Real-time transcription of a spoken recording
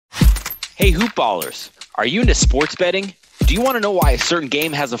Hey Hoopballers, are you into sports betting? Do you want to know why a certain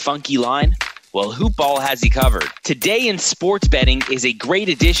game has a funky line? Well, Hoopball has you covered. Today in Sports Betting is a great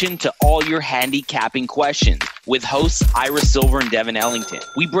addition to all your handicapping questions with hosts Ira Silver and Devin Ellington.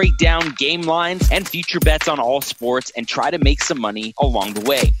 We break down game lines and future bets on all sports and try to make some money along the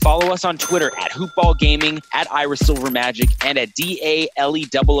way. Follow us on Twitter at Hoopball Gaming, at Ira Silver Magic, and at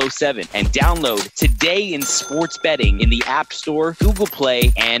DALE007. And download Today in Sports Betting in the App Store, Google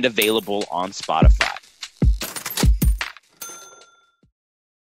Play, and available on Spotify.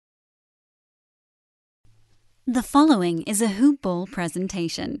 The following is a Hoop Ball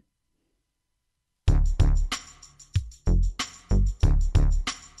presentation.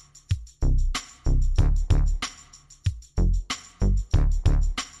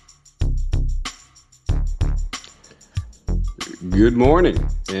 Good morning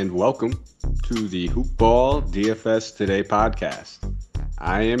and welcome to the Hoop Ball DFS Today podcast.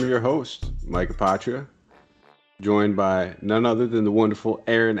 I am your host, Mike Apatria, joined by none other than the wonderful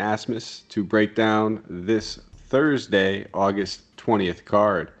Aaron Asmus to break down this Thursday, August 20th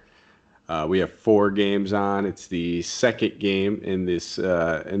card. We have 4 games on. It's the second game in this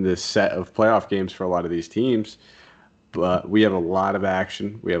set of playoff games for a lot of these teams. But we have a lot of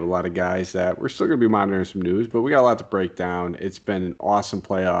action. We have a lot of guys that we're still going to be monitoring some news, but we got a lot to break down. It's been an awesome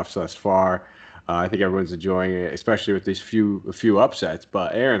playoffs thus far. I think everyone's enjoying it, especially with these few upsets.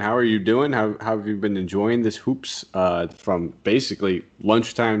 But Aaron, how are you doing? How have you been enjoying this hoops from basically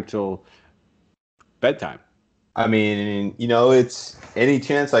lunchtime till bedtime? I mean, it's any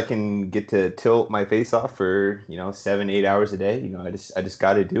chance I can get to tilt my face off for, 7-8 hours a day. I just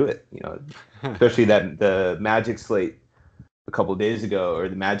got to do it, especially the Magic slate a couple of days ago, or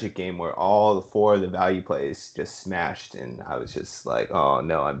the Magic game where all 4 of the value plays just smashed. And I was just like, oh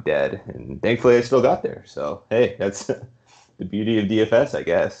no, I'm dead. And thankfully I still got there. So, hey, that's the beauty of DFS, I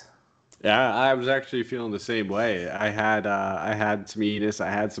guess. Yeah, I was actually feeling the same way. I had some Enos, I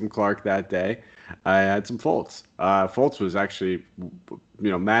had some Clark that day. I had some Fultz. Fultz was actually,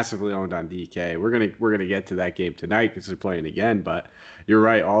 massively owned on DK. We're gonna get to that game tonight because they're playing again. But you're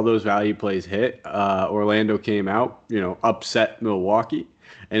right, all those value plays hit. Orlando came out, upset Milwaukee,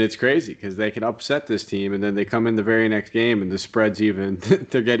 and it's crazy because they can upset this team, and then they come in the very next game, and the spread's even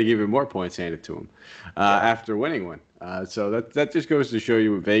they're getting even more points handed to them after winning one. So that just goes to show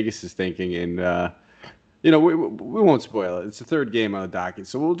you what Vegas is thinking, and we won't spoil it. It's the third game on the docket,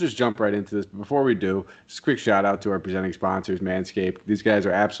 so we'll just jump right into this. But before we do, just a quick shout out to our presenting sponsors, Manscaped. These guys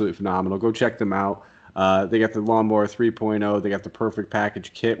are absolutely phenomenal. Go check them out. They got the Lawnmower 3.0. They got the Perfect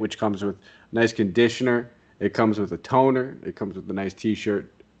Package kit, which comes with a nice conditioner. It comes with a toner. It comes with a nice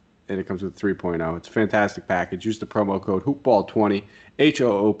T-shirt, and it comes with 3.0. It's a fantastic package. Use the promo code HoopBall20,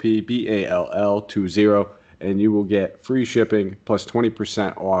 HOOPBALL20, and you will get free shipping plus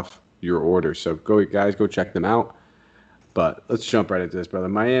 20% off your order. So go check them out. But let's jump right into this, brother.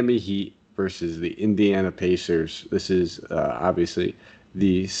 Miami Heat versus the Indiana Pacers. This is obviously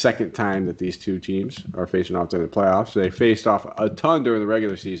the second time that these two teams are facing off during the playoffs. They faced off a ton during the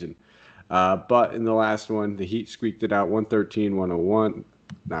regular season. But in the last one, the Heat squeaked it out 113-101.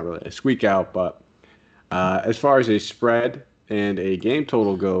 Not really a squeak out, but as far as a spread and a game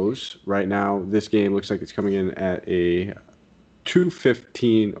total goes, right now this game looks like it's coming in at a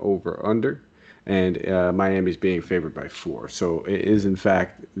 215 over under, and Miami's being favored by 4. So it is in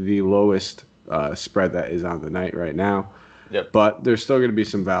fact the lowest spread that is on the night right now. Yep. But there's still going to be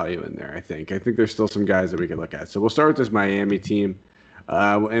some value in there. I think there's still some guys that we can look at. So we'll start with this Miami team,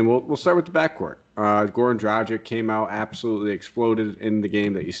 and we'll start with the backcourt. Goran Dragic came out, absolutely exploded in the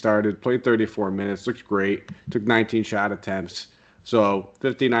game that he started. Played 34 minutes, looked great. Took 19 shot attempts. So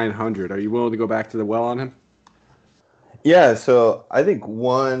 5,900. Are you willing to go back to the well on him? Yeah, so I think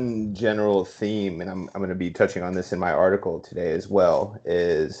one general theme, and I'm going to be touching on this in my article today as well,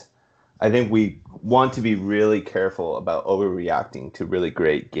 is I think we want to be really careful about overreacting to really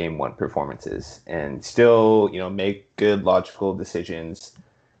great game 1 performances and still, make good logical decisions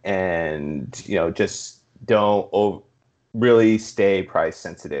and, just don't really stay price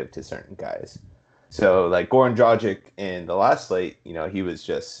sensitive to certain guys. So like Goran Dragic in the last slate, he was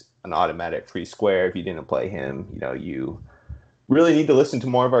just an automatic free square. If you didn't play him, you really need to listen to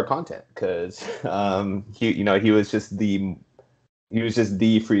more of our content because he was just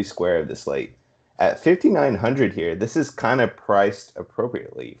the free square of the slate. At 5,900 here, this is kind of priced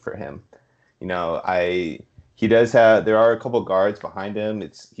appropriately for him. He does have, there are a couple guards behind him.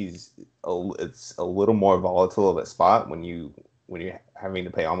 It's a little more volatile of a spot when you're having to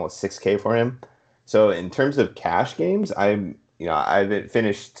pay almost $6K for him. So in terms of cash games, I haven't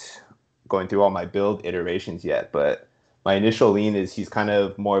finished going through all my build iterations yet, but my initial lean is he's kind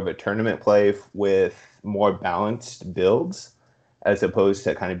of more of a tournament play with more balanced builds, as opposed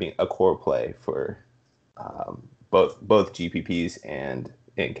to kind of being a core play for both GPPs and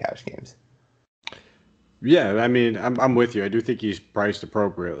in cash games. Yeah, I mean, I'm with you. I do think he's priced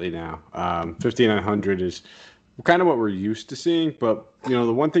appropriately now. 5,900 is kind of what we're used to seeing, but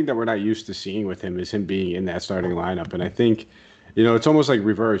the one thing that we're not used to seeing with him is him being in that starting lineup. And I think, it's almost like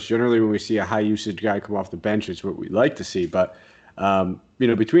reverse. Generally, when we see a high usage guy come off the bench, it's what we like to see. But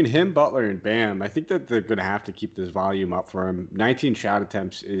between him, Butler, and Bam, I think that they're going to have to keep this volume up for him. 19 shot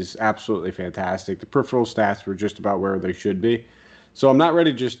attempts is absolutely fantastic. The peripheral stats were just about where they should be. So I'm not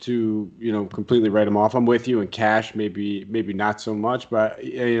ready just to, completely write him off. I'm with you in cash, maybe not so much, but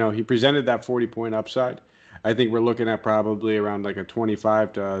he presented that 40-point upside. I think we're looking at probably around like a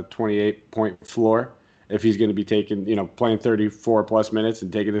 25 to 28 point floor if he's going to be taking, playing 34 plus minutes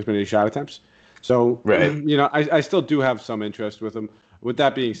and taking this many shot attempts. So, right. I still do have some interest with him. With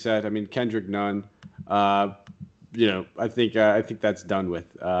that being said, I mean, Kendrick Nunn, I think that's done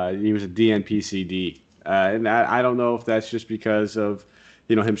with. He was a DNP-CD. And I don't know if that's just because of,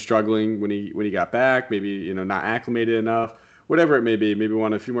 him struggling when he got back, maybe, not acclimated enough, whatever it may be, maybe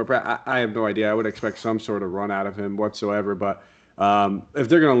want a few more. I have no idea. I would expect some sort of run out of him whatsoever. But if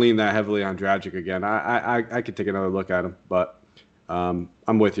they're going to lean that heavily on Dragic again, I could take another look at him. But I'm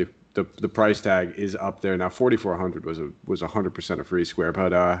with you. The price tag is up there now. 4,400 was 100% a free square.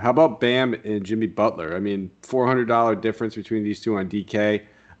 But how about Bam and Jimmy Butler? I mean, $400 difference between these two on DK.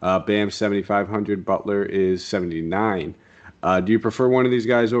 Bam 7,500. Butler is 79. Do you prefer one of these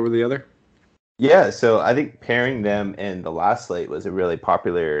guys over the other? Yeah, so I think pairing them in the last slate was a really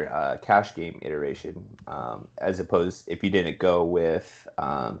popular cash game iteration, as opposed if you didn't go with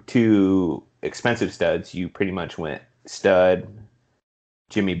two expensive studs, you pretty much went stud,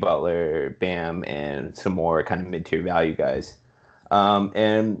 Jimmy Butler, Bam, and some more kind of mid-tier value guys.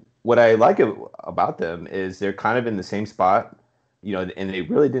 And what I like about them is they're kind of in the same spot, and they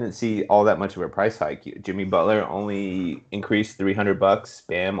really didn't see all that much of a price hike. Jimmy Butler only increased $300.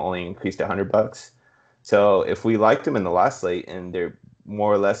 Bam only increased $100. So if we liked them in the last slate and they're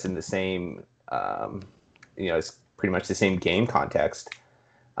more or less in the same, it's pretty much the same game context.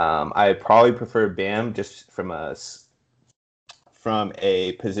 I probably prefer Bam just from a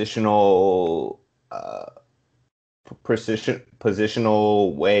positional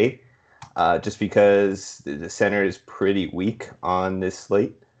positional way. Just because the center is pretty weak on this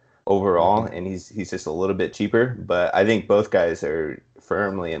slate overall, and he's just a little bit cheaper. But I think both guys are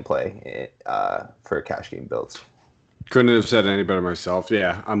firmly in play for cash game builds. Couldn't have said any better myself.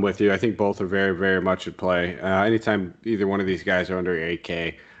 Yeah, I'm with you. I think both are very, very much at play. Anytime either one of these guys are under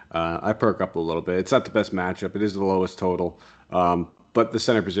 8K, I perk up a little bit. It's not the best matchup. It is the lowest total. But the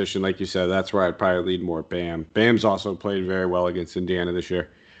center position, like you said, that's where I'd probably lead more Bam. Bam's also played very well against Indiana this year.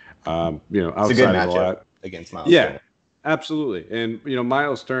 Outside it's a good matchup against Miles Turner. Absolutely. And,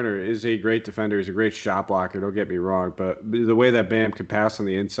 Miles Turner is a great defender. He's a great shot blocker. Don't get me wrong. But the way that Bam can pass on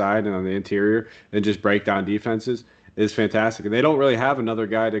the inside and on the interior and just break down defenses is fantastic. And they don't really have another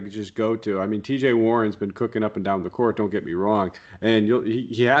guy to just go to. I mean, TJ Warren's been cooking up and down the court. Don't get me wrong. And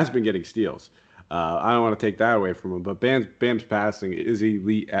he has been getting steals. I don't want to take that away from him, but Bam's passing is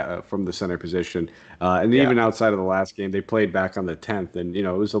elite from the center position. Even outside of the last game, they played back on the 10th, and it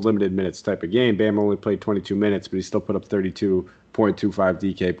was a limited minutes type of game. Bam only played 22 minutes, but he still put up 32.25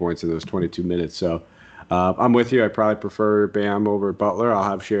 DK points in those 22 minutes. So I'm with you. I probably prefer Bam over Butler. I'll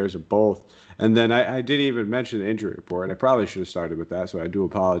have shares of both. And then I didn't even mention the injury report. I probably should have started with that, so I do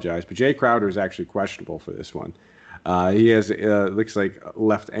apologize. But Jay Crowder is actually questionable for this one. He has looks like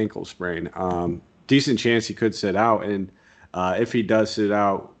left ankle sprain. Decent chance he could sit out, and if he does sit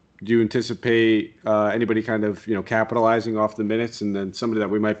out, do you anticipate anybody kind of capitalizing off the minutes, and then somebody that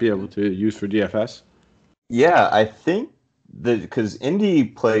we might be able to use for DFS? Yeah, I think because Indy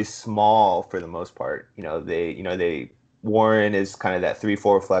plays small for the most part. They Warren is kind of that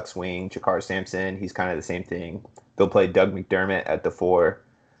 3-4 flex wing. Jakar Sampson, he's kind of the same thing. They'll play Doug McDermott at the 4.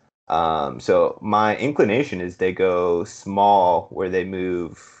 So my inclination is they go small, where they can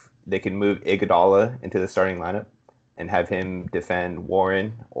move Iguodala into the starting lineup and have him defend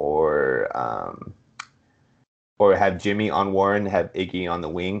Warren, or have Jimmy on Warren, have Iggy on the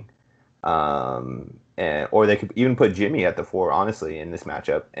wing, or they could even put Jimmy at the 4, honestly, in this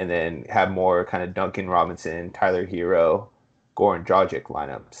matchup, and then have more kind of Duncan Robinson, Tyler Hero, Goran Dragic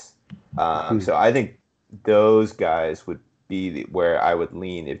lineups. So I think those guys would be where I would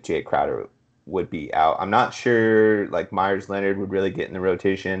lean if Jay Crowder would be out. I'm not sure like Myers Leonard would really get in the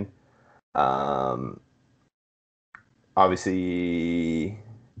rotation. Obviously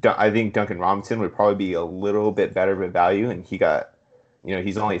I think Duncan Robinson would probably be a little bit better of a value, and he got,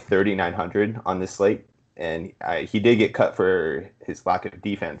 he's only 3,900 on this slate, and he did get cut for his lack of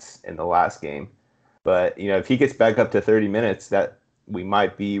defense in the last game. But if he gets back up to 30 minutes, that we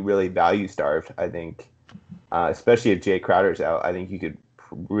might be really value starved. I think, especially if Jay Crowder's out, I think you could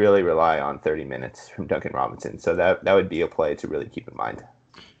really rely on 30 minutes from Duncan Robinson. So that would be a play to really keep in mind.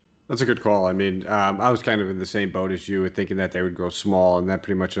 That's a good call. I mean, I was kind of in the same boat as you, thinking that they would go small, and that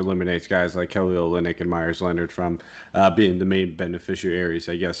pretty much eliminates guys like Kelly Olynyk and Myers Leonard from being the main beneficiaries,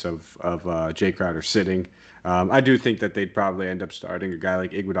 I guess, of Jay Crowder sitting. I do think that they'd probably end up starting a guy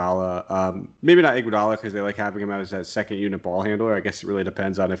like Iguodala. Maybe not Iguodala because they like having him as that second unit ball handler. I guess it really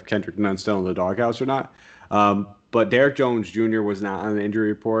depends on if Kendrick Nunn's still in the doghouse or not. But Derek Jones Jr. was not on the injury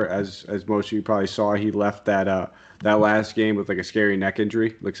report, as most of you probably saw. He left that last game with like a scary neck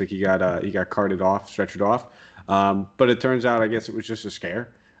injury. Looks like he got carted off, stretchered off. But it turns out, I guess it was just a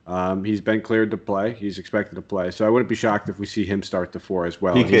scare. He's been cleared to play. He's expected to play. So I wouldn't be shocked if we see him start the 4 as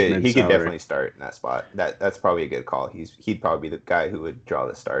well. He could definitely start in that spot. That's probably a good call. He'd probably be the guy who would draw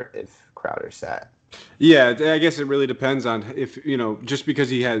the start if Crowder sat. Yeah, I guess it really depends on if, just because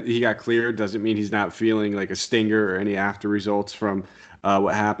he got cleared doesn't mean he's not feeling like a stinger or any after results from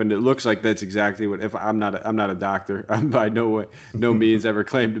what happened. It looks like that's exactly what, if I'm not a doctor, I'm by no means ever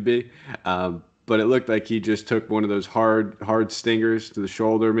claimed to be. But it looked like he just took one of those hard stingers to the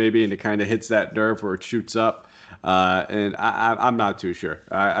shoulder maybe, and it kind of hits that nerve where it shoots up. And I'm not too sure.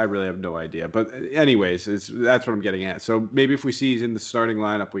 I really have no idea. But anyways, that's what I'm getting at. So maybe if we see he's in the starting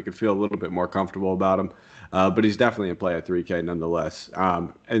lineup, we could feel a little bit more comfortable about him. But he's definitely in play at 3K nonetheless.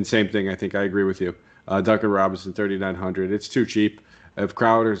 And same thing, I think I agree with you. Duncan Robinson, 3,900. It's too cheap. If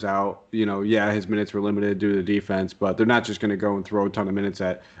Crowder's out, his minutes were limited due to defense, but they're not just going to go and throw a ton of minutes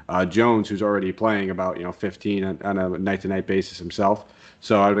at Jones, who's already playing about 15 on a night-to-night basis himself.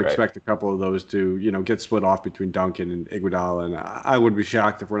 So I would expect a couple of those to get split off between Duncan and Iguodala, and I would be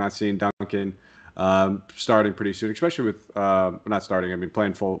shocked if we're not seeing Duncan starting pretty soon, especially with not starting. I mean,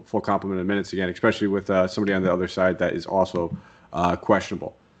 playing full complement of minutes again, especially with somebody on the other side that is also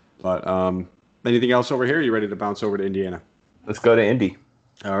questionable. But anything else over here? Are you ready to bounce over to Indiana? Let's go to Indy.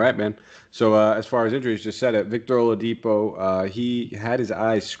 All right, man. So as far as injuries, just said it. Victor Oladipo, he had his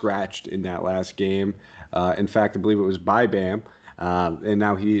eyes scratched in that last game. In fact, I believe it was by Bam. And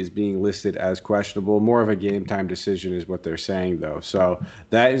now he is being listed as questionable. More of a game time decision is what they're saying, though. So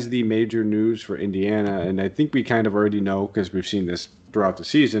that is the major news for Indiana. And I think we kind of already know, because we've seen this throughout the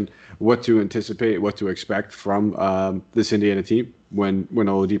season, what to anticipate, what to expect from this Indiana team when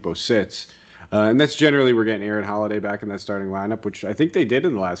Oladipo sits. And that's generally we're getting Aaron Holiday back in that starting lineup, which I think they did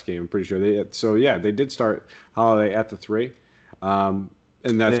in the last game. I'm pretty sure they did start Holiday at the 3. And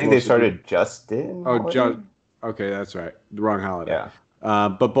that's I think they started Justin. Okay, that's right. The wrong Holiday. Yeah.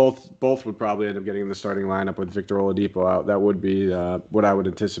 But both would probably end up getting in the starting lineup with Victor Oladipo out. That would be what I would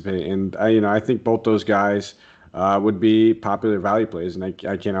anticipate. And I think both those guys would be popular value plays, and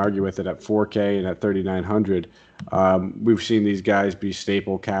I can't argue with it at 4K and at 3,900. We've seen these guys be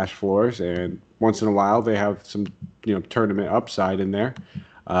staple cash floors, and once in a while they have some tournament upside in there.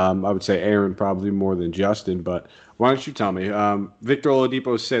 I would say Aaron probably more than Justin, but why don't you tell me, Victor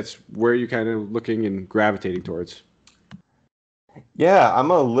Oladipo sits, where are you kind of looking and gravitating towards? Yeah,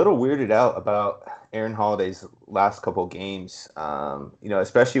 I'm a little weirded out about Aaron Holiday's last couple games.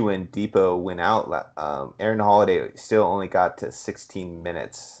 Especially when Depot went out, Aaron Holiday still only got to 16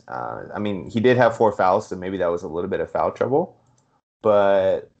 minutes. He did have 4 fouls, so maybe that was a little bit of foul trouble.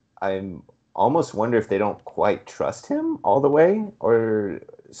 But I'm almost wonder if they don't quite trust him all the way, or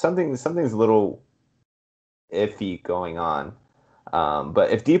something's a little iffy going on.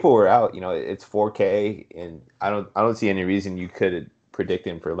 But if Depot were out, it's 4K, and I don't see any reason you could predict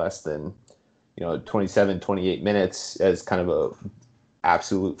him for less than 27, 28 minutes as kind of a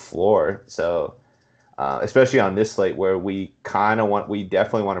absolute floor. So especially on this slate where we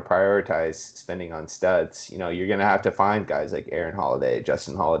definitely want to prioritize spending on studs. You're going to have to find guys like Aaron Holiday,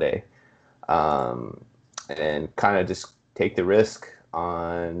 Justin Holiday, and kind of just take the risk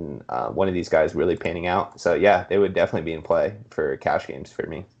on one of these guys really panning out. So yeah, they would definitely be in play for cash games for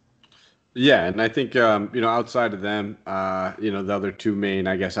me. Yeah, and I think outside of them, the other two main,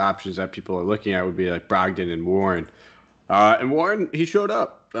 I guess, options that people are looking at would be like Brogdon and Warren. And Warren, he showed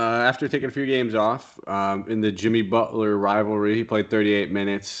up after taking a few games off in the Jimmy Butler rivalry. He played 38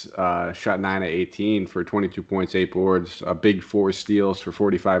 minutes, shot 9 of 18 for 22 points, 8 boards, a big 4 steals for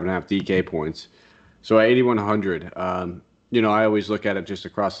 45.5 DK points. So at 8,100, I always look at it just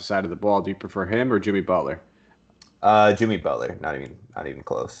across the side of the ball. Do you prefer him or Jimmy Butler? Jimmy Butler, not even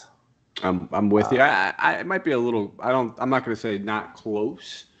close. I'm with you. I might be a little. I'm not going to say not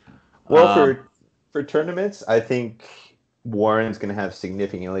close, Well, for tournaments, I think Warren's going to have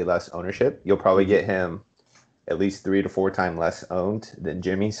significantly less ownership. You'll probably get him at least 3 to 4 times less owned than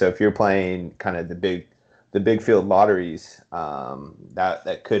Jimmy. So if you're playing kind of the big field lotteries,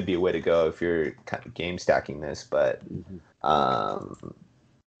 that could be a way to go if you're kind of game stacking this. But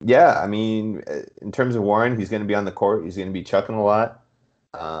yeah, I mean, in terms of Warren, he's going to be on the court. He's going to be chucking a lot.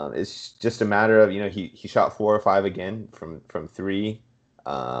 It's just a matter of, he shot 4 or 5 again from 3.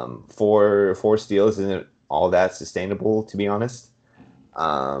 4 steals isn't all that sustainable, to be honest.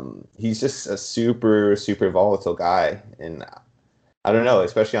 He's just a super, super volatile guy. And I don't know,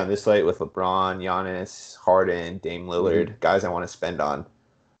 especially on this slate with LeBron, Giannis, Harden, Dame Lillard, guys I want to spend on.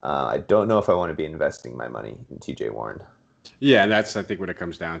 I don't know if I want to be investing my money in TJ Warren. Yeah, and that's, I think, what it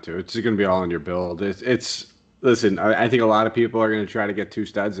comes down to. It's going to be all in your build. Listen, I think a lot of people are going to try to get 2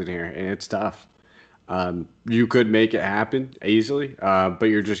 studs in here, and it's tough. You could make it happen easily, but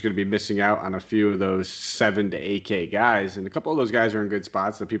you're just going to be missing out on a few of those 7 to 8K guys, and a couple of those guys are in good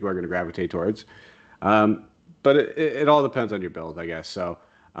spots that people are going to gravitate towards. But it all depends on your build, I guess. So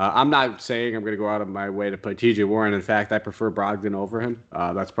I'm not saying I'm going to go out of my way to play TJ Warren. In fact, I prefer Brogdon over him.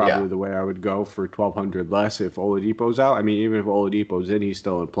 That's probably the way I would go for 1,200 less if Oladipo's out. I mean, even if Oladipo's in, he's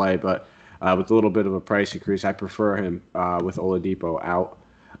still in play, but with a little bit of a price increase, I prefer him with Oladipo out.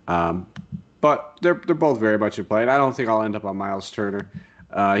 But they're both very much in play, and I don't think I'll end up on Miles Turner.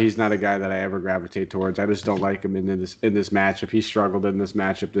 He's not a guy that I ever gravitate towards. I just don't like him in this matchup. He struggled in this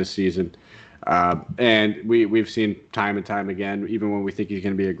matchup this season, and we've seen time and time again. Even when we think he's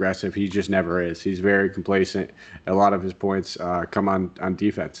going to be aggressive, he just never is. He's very complacent. A lot of his points come on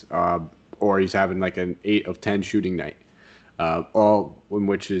defense, or he's having like an 8 of 10 shooting night, all in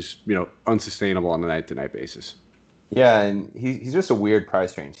which is unsustainable on a night-to-night basis. Yeah, and he's just a weird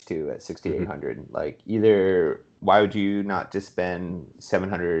price range too at 6,800. Like, either why would you not just spend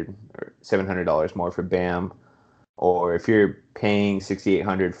 $700 more for Bam, or if you're paying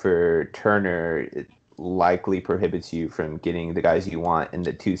 6,800 for Turner, it likely prohibits you from getting the guys you want in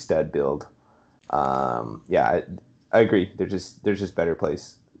the 2 stud build. Yeah, I agree. There's just better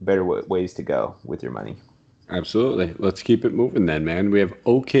ways to go with your money. Absolutely. Let's keep it moving then, man. We have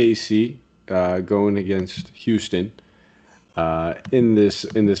OKC going against Houston. In this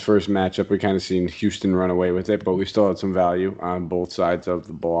first matchup, we kind of seen Houston run away with it, but we still had some value on both sides of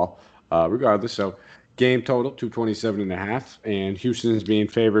the ball, regardless. So game total 227.5, and Houston's being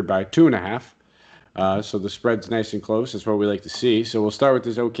favored by 2.5. So the spread's nice and close. That's what we like to see. So we'll start with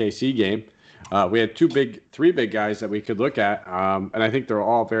this OKC game. We had 3 big guys that we could look at, and I think they're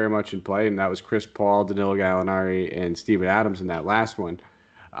all very much in play, and that was Chris Paul, Danilo Gallinari, and Steven Adams in that last one.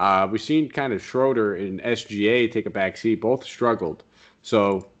 We've seen kind of Schroeder and SGA take a back seat. Both struggled.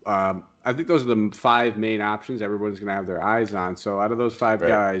 So I think those are the 5 main options everyone's going to have their eyes on. So out of those 5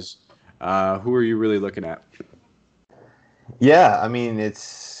 guys, who are you really looking at? Yeah, I mean,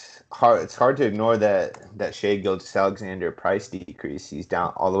 it's hard to ignore that Shai Gilgeous-Alexander price decrease. He's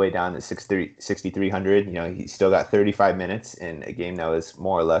down all the way down to 6,300. He's still got 35 minutes in a game that was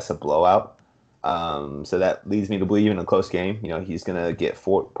more or less a blowout. So that leads me to believe in a close game, he's going to get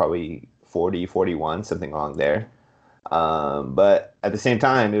probably 40, 41, something along there. But at the same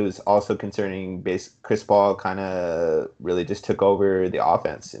time, it was also concerning Chris Paul kind of really just took over the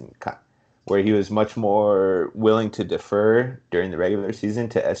offense, and where he was much more willing to defer during the regular season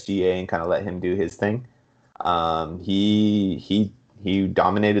to SGA and kind of let him do his thing. He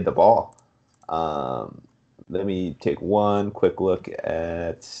dominated the ball. Let me take one quick look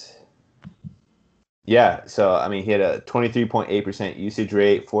at... Yeah, so, I mean, he had a 23.8% usage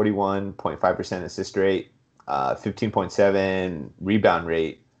rate, 41.5% assist rate, 15.7 rebound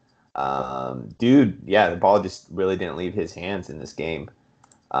rate. The ball just really didn't leave his hands in this game.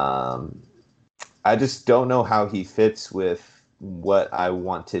 I just don't know how he fits with what I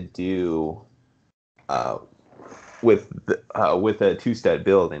want to do with a 2-stud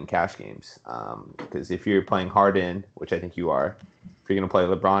build in cash games. Because if you're playing Harden, which I think you are, if you're going to play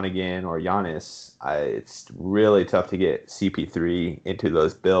LeBron again or Giannis, it's really tough to get CP3 into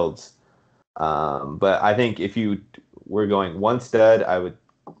those builds. But I think if you were going 1 stud,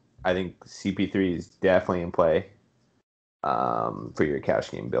 I think CP3 is definitely in play for your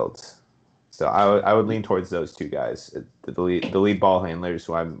cash game builds. So I would lean towards those 2 guys, the lead ball handlers,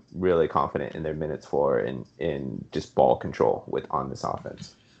 who I'm really confident in their minutes for and in just ball control on this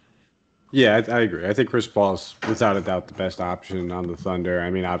offense. Yeah, I agree. I think Chris Paul's without a doubt the best option on the Thunder. I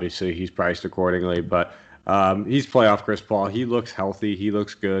mean, obviously he's priced accordingly, but He's playoff Chris Paul. He looks healthy. He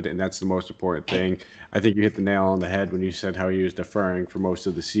looks good, and that's the most important thing. I think you hit the nail on the head when you said how he was deferring for most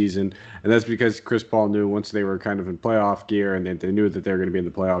of the season, and that's because Chris Paul knew once they were kind of in playoff gear and they knew that they were going to be in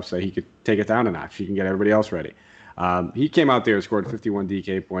the playoffs that he could take it down a notch. He can get everybody else ready. He came out there and scored 51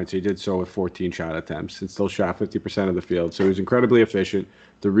 DK points. He did so with 14 shot attempts and still shot 50% of the field. So he was incredibly efficient.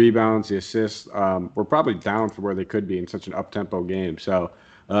 The rebounds, the assists were probably down from where they could be in such an up-tempo game. So,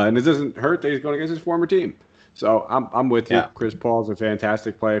 and it doesn't hurt that he's going against his former team. So I'm with you. Yeah. Chris Paul's a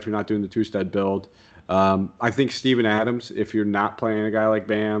fantastic play if you're not doing the two-stud build. I think Steven Adams, if you're not playing a guy like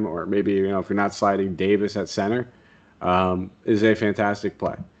Bam, or maybe if you're not sliding Davis at center, is a fantastic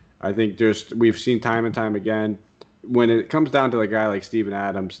play. I think we've seen time and time again, when it comes down to a guy like Steven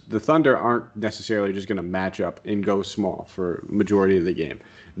Adams, the Thunder aren't necessarily just going to match up and go small for majority of the game.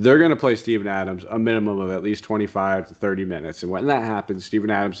 They're going to play Steven Adams a minimum of at least 25 to 30 minutes. And when that happens,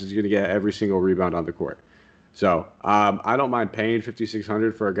 Steven Adams is going to get every single rebound on the court. So I don't mind paying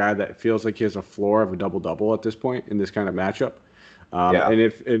 $5,600 for a guy that feels like he has a floor of a double-double at this point in this kind of matchup. And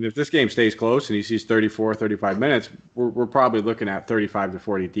if this game stays close and he sees 34, 35 minutes, we're probably looking at 35 to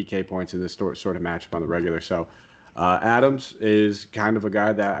 40 DK points in this sort of matchup on the regular. So Adams is kind of a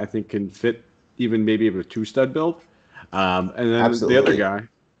guy that I think can fit even maybe a two-stud build. And then Absolutely. the other guy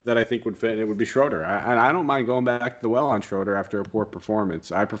that I think would fit, it would be Schroeder. I don't mind going back to the well on Schroeder after a poor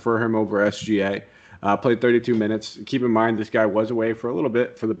performance. I prefer him over SGA. Played 32 minutes. Keep in mind, this guy was away for a little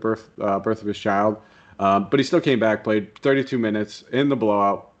bit for the birth of his child. But he still came back, played 32 minutes in the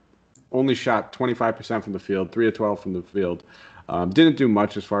blowout, only shot 25% from the field, 3 of 12 from the field. Didn't do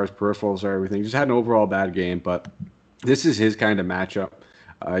much as far as peripherals or everything. Just had an overall bad game, but this is his kind of matchup.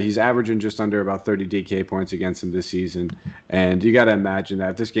 He's averaging just under about 30 DK points against him this season, and you got to imagine that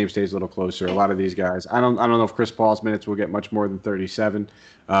if this game stays a little closer, a lot of these guys. I don't know if Chris Paul's minutes will get much more than 37,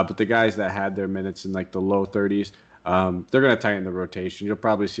 but the guys that had their minutes in like the low 30s, they're going to tighten the rotation. You'll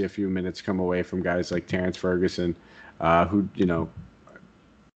probably see a few minutes come away from guys like Terrence Ferguson, who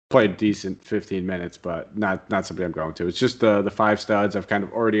played decent 15 minutes, but not something I'm going to. It's just the five studs. I've kind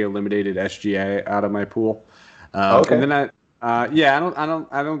of already eliminated SGA out of my pool. Okay. And then I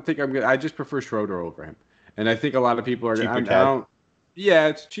don't think I'm good. I just prefer Schroeder over him, and I think a lot of people are.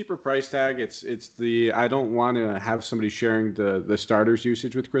 It's a cheaper price tag. I don't want to have somebody sharing the starters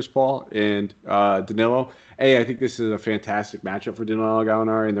usage with Chris Paul and Danilo. I think this is a fantastic matchup for Danilo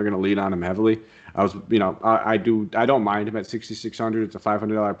Gallinari, and they're going to lean on him heavily. I don't mind him at $6,600. It's a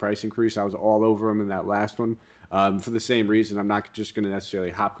 $500 price increase. I was all over him in that last one for the same reason. I'm not just going to necessarily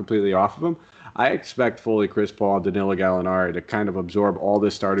hop completely off of him. I expect fully Chris Paul, Danilo Gallinari to kind of absorb all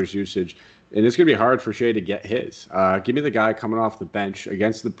this starters usage, and it's going to be hard for Shea to get his. Give me the guy coming off the bench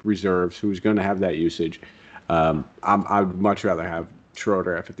against the reserves who's going to have that usage. I'd much rather have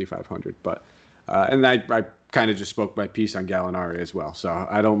Schroeder at $5,500, but and I kind of just spoke my piece on Gallinari as well, so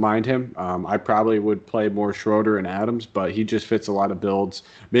I don't mind him. I probably would play more Schroeder and Adams, but he just fits a lot of builds.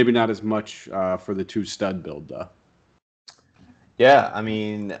 Maybe not as much for the two stud build though. Yeah, I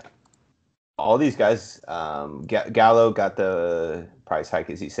mean, all these guys, Gallo got the price hike,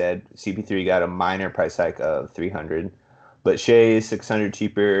 as he said. CP3 got a minor price hike of $300, but Shea is $600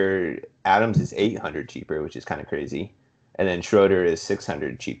 cheaper. Adams is $800 cheaper, which is kind of crazy, and then Schroeder is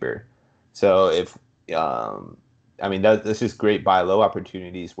 $600 cheaper. So if this is great buy low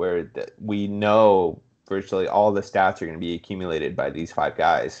opportunities where we know virtually all the stats are going to be accumulated by these five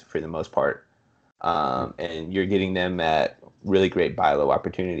guys for the most part, and you're getting them at really great buy low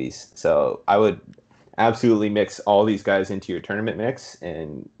opportunities. So I would absolutely mix all these guys into your tournament mix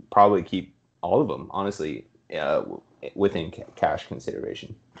and probably keep all of them, honestly, within cash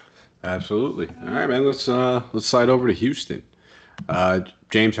consideration. Absolutely. All right, man. Let's slide over to Houston.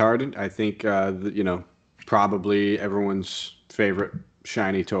 James Harden, I think probably everyone's favorite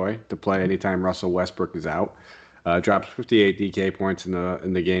shiny toy to play anytime Russell Westbrook is out. Dropped 58 DK points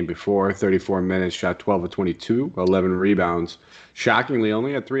in the game before, 34 minutes, shot 12 of 22, 11 rebounds. Shockingly,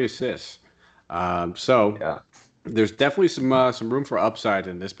 only had 3 assists. There's definitely some room for upside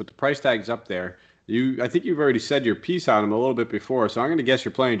in this, but the price tag's up there. I think you've already said your piece on him a little bit before, so I'm going to guess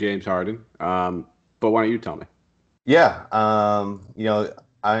you're playing James Harden. But why don't you tell me? Yeah,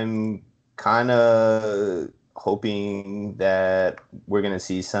 I'm kind of hoping that we're going to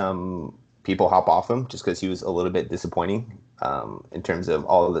see some people hop off him just because he was a little bit disappointing in terms of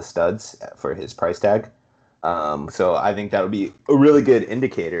all of the studs for his price tag. So I think that would be a really good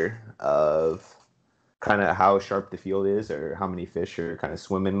indicator of kind of how sharp the field is or how many fish are kind of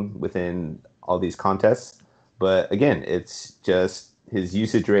swimming within all these contests. But again, it's just his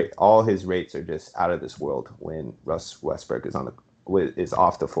usage rate, all his rates are just out of this world when Russ Westbrook is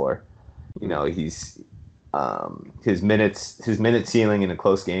off the floor. He's His minute ceiling in a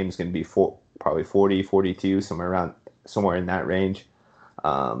close game is going to be probably 40, 42, somewhere in that range.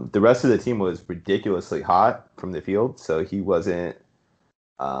 The rest of the team was ridiculously hot from the field, so he wasn't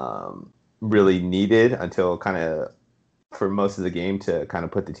really needed until kind of for most of the game to kind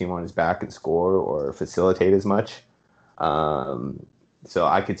of put the team on his back and score or facilitate as much. So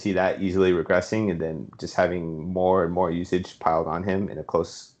I could see that easily regressing and then just having more and more usage piled on him in a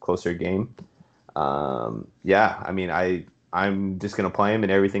closer game. Yeah, I mean, I'm just gonna play him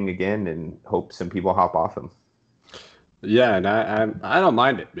and everything again and hope some people hop off him. Yeah, and I don't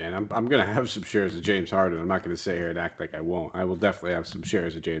mind it, man. I'm gonna have some shares of James Harden. I'm not gonna sit here and act like I won't. I will definitely have some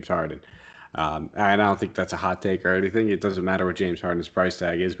shares of James Harden. And I don't think that's a hot take or anything. It doesn't matter what James Harden's price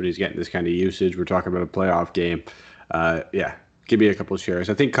tag is, but he's getting this kind of usage. We're talking about a playoff game. Yeah, give me a couple of shares.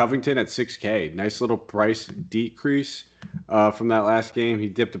 I think Covington at 6K, nice little price decrease from that last game. He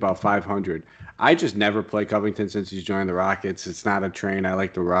dipped about 500. I just never play Covington since he's joined the Rockets. It's not a train I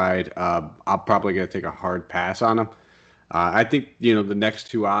like to ride. I'm probably gonna take a hard pass on him. I think, the next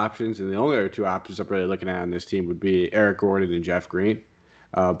two options, and the only other two options I'm really looking at on this team would be Eric Gordon and Jeff Green.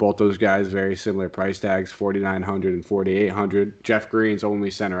 Both those guys, very similar price tags, 4,900 and 4,800. Jeff Green's only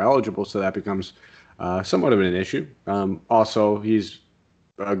center eligible, so that becomes somewhat of an issue. Also, he's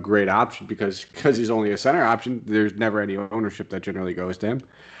a great option because he's only a center option. There's never any ownership that generally goes to him.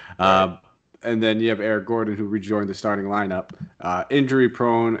 Right. And then you have Eric Gordon, who rejoined the starting lineup. Injury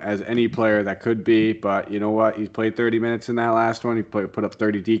prone as any player that could be, but you know what? He's played 30 minutes in that last one. He put up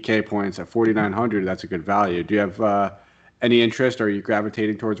 30 DK points at 4,900. That's a good value. Do you have any interest? Or are you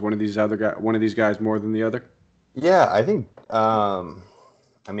gravitating towards one of these guys more than the other? Yeah, I think. I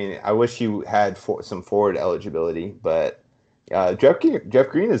mean, I wish you had some forward eligibility, but Jeff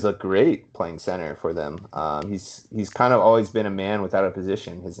Green has looked great playing center for them. He's kind of always been a man without a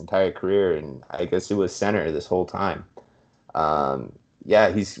position his entire career, and I guess it was center this whole time. Yeah,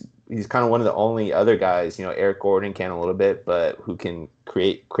 he's kind of one of the only other guys. Eric Gordon can a little bit, but who can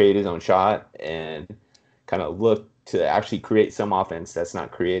create his own shot and kind of look to actually create some offense that's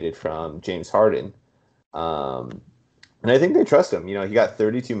not created from James Harden. And I think they trust him. He got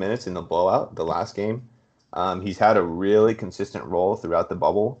 32 minutes in the blowout, the last game. He's had a really consistent role throughout the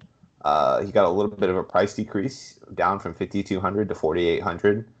bubble. He got a little bit of a price decrease down from 5,200 to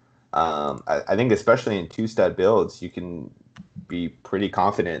 4,800. I think especially in two-stud builds, you can be pretty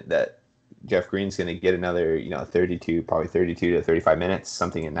confident that Jeff Green's going to get another, 32 to 35 minutes,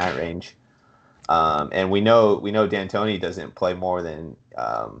 something in that range. And we know D'Antoni doesn't play more than,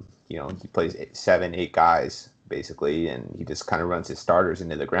 he plays 7-8 guys basically, and he just kind of runs his starters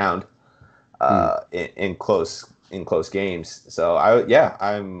into the ground. In close games. So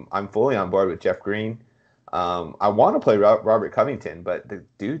I'm fully on board with Jeff Green. I want to play Robert Covington, but the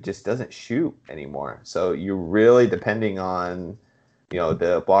dude just doesn't shoot anymore. So you're really depending on,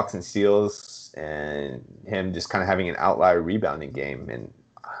 the blocks and steals and him just kind of having an outlier rebounding game. And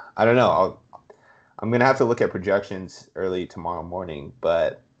I don't know. I'm going to have to look at projections early tomorrow morning,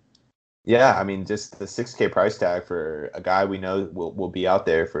 but yeah, I mean, just the 6K price tag for a guy we know will be out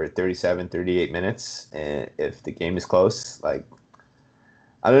there for 37, 38 minutes. And if the game is close, I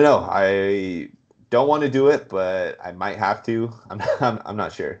don't know. I don't want to do it, but I might have to. I'm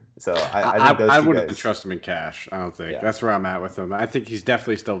not sure. So I think those I two wouldn't guys, trust him in cash. I don't think. Yeah. That's where I'm at with him. I think he's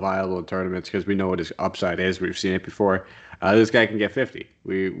definitely still viable in tournaments because we know what his upside is. We've seen it before. This guy can get 50.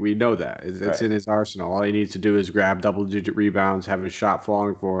 We know that. It's Right. in his arsenal. All he needs to do is grab double-digit rebounds, have his shot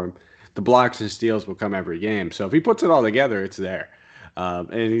falling for him. The blocks and steals will come every game. So if he puts it all together, it's there.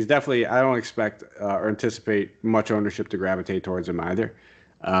 And he's definitely, I don't expect or anticipate much ownership to gravitate towards him either,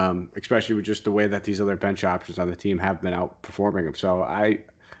 especially with just the way that these other bench options on the team have been outperforming him. So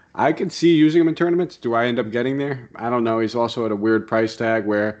I can see using him in tournaments. Do I end up getting there? I don't know. He's also at a weird price tag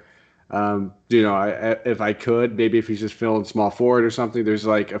where, if I could, maybe if he's just filling small forward or something, there's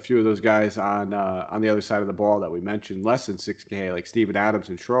like a few of those guys on the other side of the ball that we mentioned, less than 6K, like Steven Adams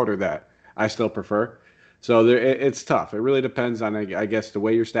and Schroeder, that I still prefer. So it's tough. It really depends on, I guess, the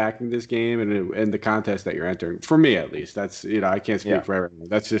way you're stacking this game and the contest that you're entering. For me, at least, that's I can't speak for everyone.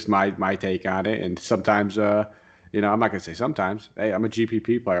 That's just my take on it. And sometimes, I'm not gonna say sometimes. Hey, I'm a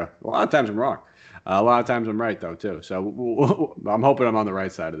GPP player. A lot of times I'm wrong. A lot of times I'm right, though, too. So I'm hoping I'm on the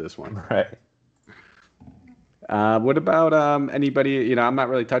right side of this one. Right. What about anybody? I'm not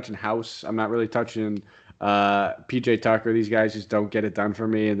really touching House. I'm not really touching PJ Tucker. These guys just don't get it done for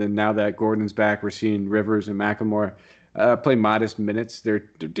me. And then now that Gordon's back, we're seeing Rivers and McLemore play modest minutes. They're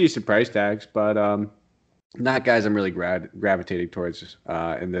decent price tags, but not guys I'm really gravitating towards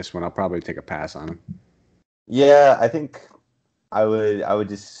in this one. I'll probably take a pass on them. Yeah, I think I would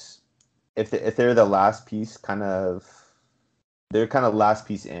just if they're the last piece, they're kind of last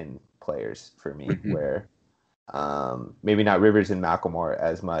piece in players for me, where maybe not Rivers and Macklemore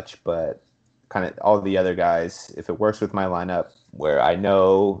as much, but kind of all the other guys. If it works with my lineup, where I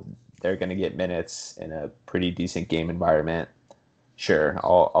know they're going to get minutes in a pretty decent game environment, sure,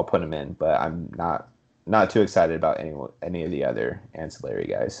 I'll put them in. But I'm not too excited about any of the other ancillary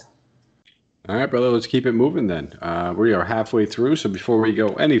guys. All right, brother, let's keep it moving then. We are halfway through, so before we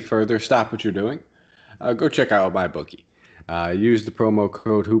go any further, stop what you're doing. Go check out my bookie. Use the promo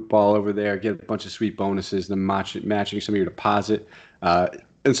code HoopBall over there. Get a bunch of sweet bonuses, then matching some of your deposit.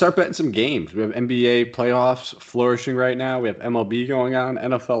 And start betting some games. We have NBA playoffs flourishing right now. We have MLB going on.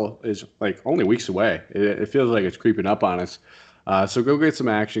 NFL is like only weeks away. It feels like it's creeping up on us. So go get some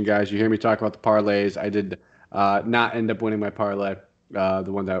action, guys. You hear me talk about the parlays. I did not end up winning my parlay.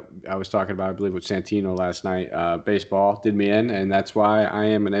 The one that I was talking about, I believe, with Santino last night. Baseball did me in, and that's why I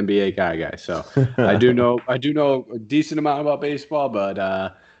am an NBA guy. So I do know a decent amount about baseball,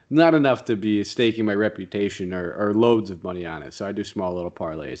 but not enough to be staking my reputation or loads of money on it. So I do small little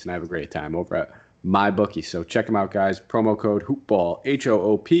parlays, and I have a great time over at my bookie. So check them out, guys. Promo code HoopBall,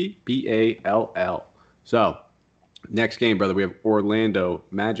 HOOPBALL. So next game, brother, we have Orlando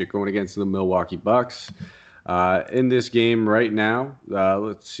Magic going against the Milwaukee Bucks. In this game right now,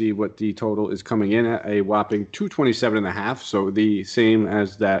 let's see what the total is coming in at, a whopping 227.5. So the same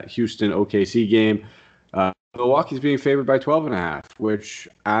as that Houston OKC game. Milwaukee's being favored by 12.5, which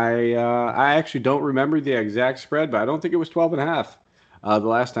I actually don't remember the exact spread, but I don't think it was 12.5 the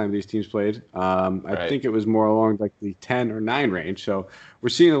last time these teams played. I think it was more along like the 10 or 9 range. So we're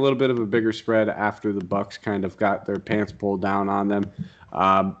seeing a little bit of a bigger spread after the Bucks kind of got their pants pulled down on them.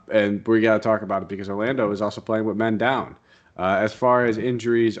 And we got to talk about it because Orlando is also playing with men down. As far as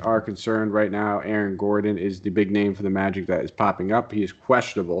injuries are concerned right now, Aaron Gordon is the big name for the Magic that is popping up. He is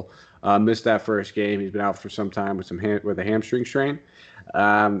questionable. Missed that first game. He's been out for some time with a hamstring strain.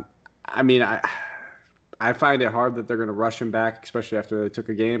 I find it hard that they're going to rush him back, especially after they took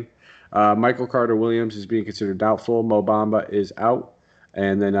a game. Michael Carter-Williams is being considered doubtful. Mo Bamba is out.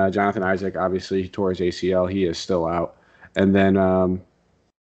 And then Jonathan Isaac, obviously, tore his ACL. He is still out. And then, I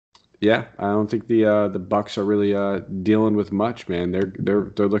don't think the Bucks are really dealing with much, man.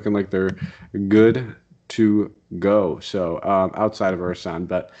 They're looking like they're good to go. So outside of Ersan,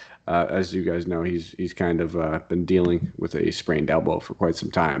 but as you guys know, he's kind of been dealing with a sprained elbow for quite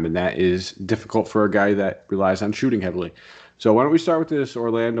some time, and that is difficult for a guy that relies on shooting heavily. So why don't we start with this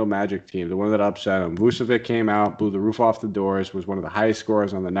Orlando Magic team, the one that upset him. Vucevic came out, blew the roof off the doors, was one of the highest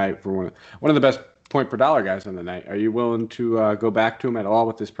scorers on the night for one of the best point per dollar guys on the night. Are you willing to go back to him at all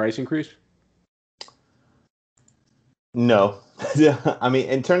with this price increase? No. I mean,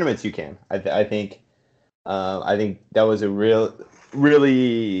 in tournaments you can. I think that was a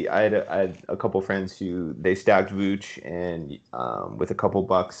really. I had a couple friends who they stacked Vooch and with a couple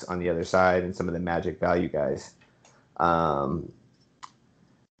bucks on the other side and some of the Magic value guys. It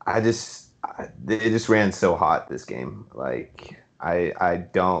just ran so hot this game. Like I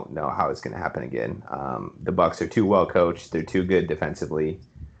don't know how it's going to happen again. The Bucks are too well coached. They're too good defensively.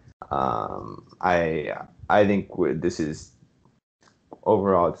 I think this is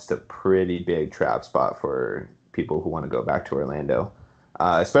overall just a pretty big trap spot for people who want to go back to Orlando,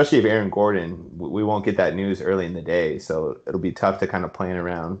 especially if Aaron Gordon. We won't get that news early in the day, so it'll be tough to kind of plan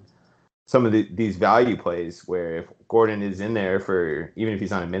around some of these value plays where if Gordon is in there for, even if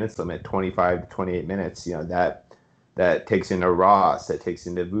he's on a minutes limit, 25 to 28 minutes, that takes into Ross, that takes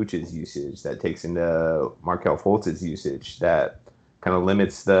into Vooch's usage, that takes into Markelle Fultz's usage, that kind of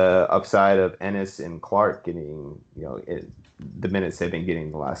limits the upside of Ennis and Clark getting, the minutes they've been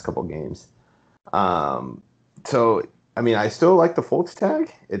getting the last couple games. So, I mean, I still like the Fultz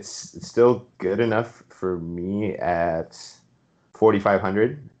tag. It's still good enough for me at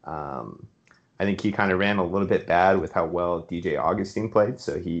 4,500. I think he kind of ran a little bit bad with how well DJ Augustine played.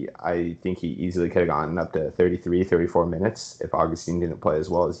 So I think he easily could have gone up to 33, 34 minutes if Augustine didn't play as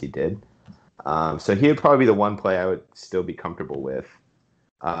well as he did. So he would probably be the one play I would still be comfortable with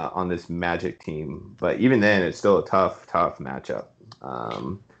on this Magic team. But even then, it's still a tough matchup. I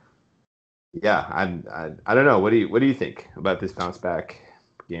don't know. What do you think about this bounce back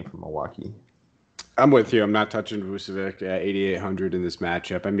game from Milwaukee? I'm with you. I'm not touching Vucevic at 8,800 in this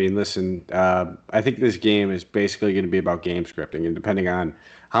matchup. I mean, listen, I think this game is basically going to be about game scripting, and depending on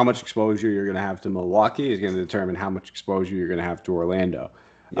how much exposure you're going to have to Milwaukee is going to determine how much exposure you're going to have to Orlando.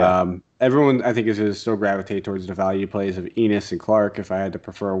 Yeah. Everyone, I think, is going to still gravitate towards the value plays of Enos and Clark if I had to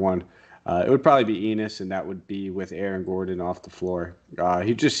prefer one. It would probably be Enos, and that would be with Aaron Gordon off the floor.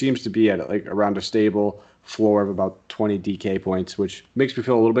 He just seems to be at like around a stable floor of about 20 DK points, which makes me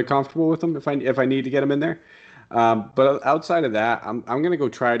feel a little bit comfortable with him if I need to get him in there. But outside of that, I'm gonna go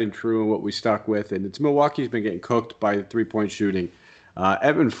tried and true in what we stuck with, and it's Milwaukee's been getting cooked by the 3-point shooting.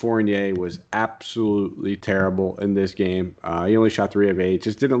 Evan Fournier was absolutely terrible in this game. He only shot 3 of 8,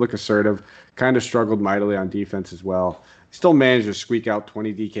 just didn't look assertive. Kind of struggled mightily on defense as well. Still managed to squeak out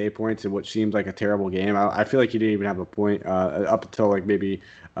 20 DK points in what seemed like a terrible game. I feel like he didn't even have a point up until like maybe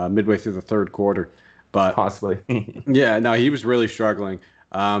midway through the third quarter. But Possibly. yeah, no, he was really struggling.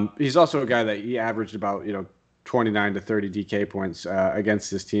 He's also a guy that he averaged about 29 to 30 DK points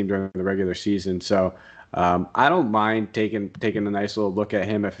against this team during the regular season. So I don't mind taking a nice little look at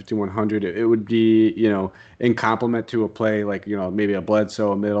him at 5,100. It would be in complement to a play like maybe a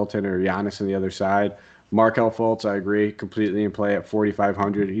Bledsoe, a Middleton, or Giannis on the other side. Markel Fultz, I agree, completely in play at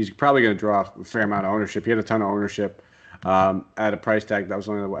 4,500. He's probably going to draw a fair amount of ownership. He had a ton of ownership at a price tag that was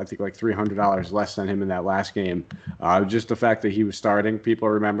only, I think, like $300 less than him in that last game. Just the fact that he was starting, people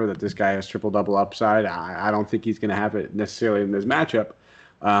remember that this guy has triple-double upside. I don't think he's going to have it necessarily in this matchup.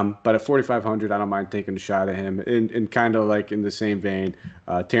 But at 4,500, I don't mind taking a shot at him. In kind of like in the same vein,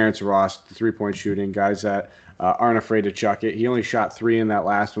 Terrence Ross, the three-point shooting, guys that aren't afraid to chuck it. He only shot 3 in that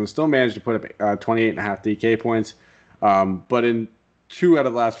last one, still managed to put up 28.5 DK points. But in 2 out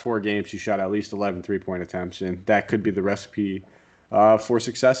of the last 4 games, he shot at least 11 3-point attempts, and that could be the recipe for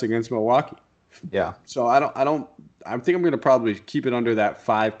success against Milwaukee. Yeah. So I think I'm going to probably keep it under that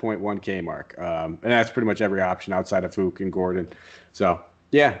 5.1K mark. And that's pretty much every option outside of Fook and Gordon. So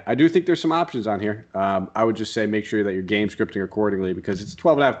yeah, I do think there's some options on here. I would just say make sure that you're game scripting accordingly because it's a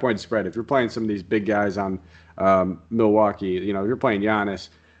 12.5-point spread. If you're playing some of these big guys on Milwaukee, if you're playing Giannis,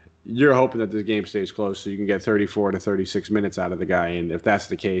 you're hoping that this game stays close so you can get 34 to 36 minutes out of the guy. And if that's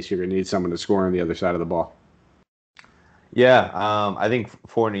the case, you're going to need someone to score on the other side of the ball. Yeah, I think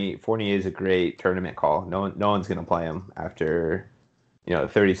Fournier is a great tournament call. No one's going to play him after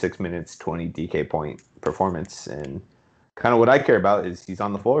 36 minutes, 20 DK point performance. And kind of what I care about is he's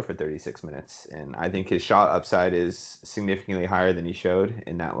on the floor for 36 minutes. And I think his shot upside is significantly higher than he showed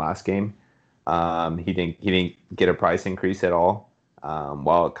in that last game. He didn't get a price increase at all,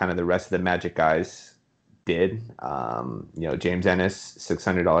 while kind of the rest of the Magic guys did. James Ennis,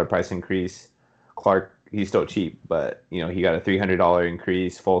 $600 price increase. Clark, he's still cheap, but he got a $300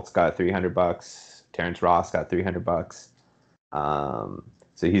 increase. Fultz got $300. Terrence Ross got $300.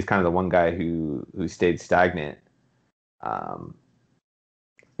 So he's kind of the one guy who stayed stagnant.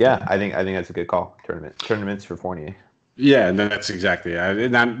 Yeah, I think that's a good call. Tournaments for Fournier. Yeah, and that's exactly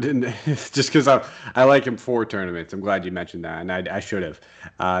it. And just because I like him for tournaments. I'm glad you mentioned that, and I should have.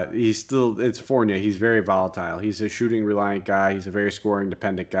 It's Fournier. He's very volatile. He's a shooting reliant guy. He's a very scoring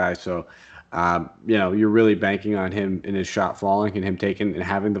dependent guy. So, you're really banking on him in his shot falling and him taking and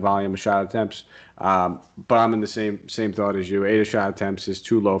having the volume of shot attempts. But I'm in the same thought as you. 8 shot attempts is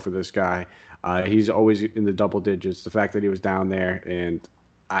too low for this guy. He's always in the double digits. The fact that he was down there, and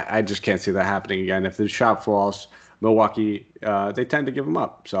I just can't see that happening again. If the shot falls, Milwaukee, they tend to give him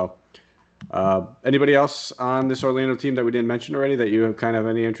up. So anybody else on this Orlando team that we didn't mention already that you have kind of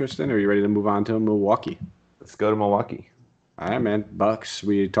any interest in, or are you ready to move on to Milwaukee? Let's go to Milwaukee. All right, man. Bucks,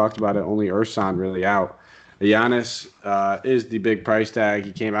 we talked about it. Only Ersan really out. Giannis is the big price tag.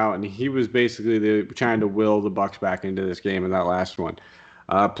 He came out, and he was basically trying to will the Bucks back into this game in that last one.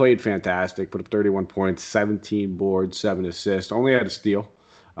 Played fantastic, put up 31 points, 17 boards, 7 assists, only had a steal.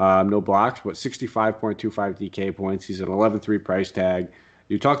 No blocks, but 65.25 DK points. He's an 11.3 price tag.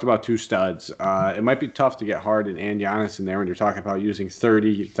 You talked about 2 studs. It might be tough to get Harden and Giannis in there when you're talking about using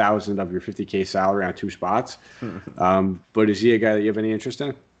 30,000 of your 50K salary on 2 spots. But is he a guy that you have any interest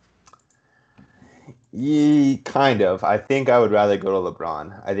in? Kind of. I think I would rather go to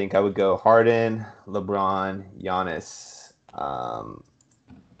LeBron. I think I would go Harden, LeBron, Giannis,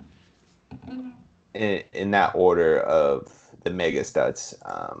 in that order of the mega studs.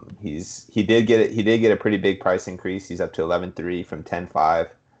 He did get a pretty big price increase. He's up to 11.3 from 10.5.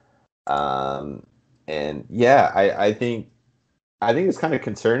 And yeah, I think it's kind of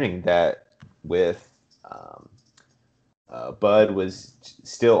concerning that with Bud was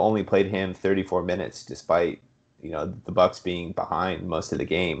still only played him 34 minutes despite the Bucks being behind most of the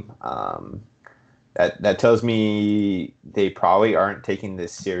game. That tells me they probably aren't taking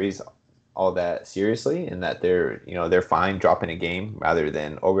this series all that seriously, and that they're fine dropping a game rather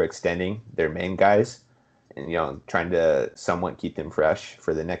than overextending their main guys, and trying to somewhat keep them fresh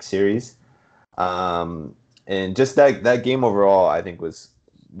for the next series. And just that game overall, I think was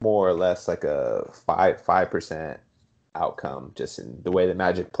more or less like a 5% outcome, just in the way the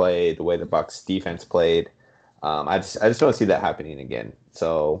Magic played, the way the Bucks defense played. I just don't see that happening again.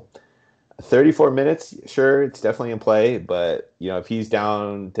 So 34 minutes, sure, it's definitely in play, but if he's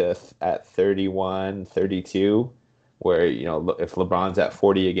down to at 31, 32, where if LeBron's at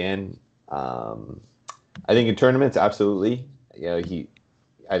 40 again, I think in tournaments, absolutely. I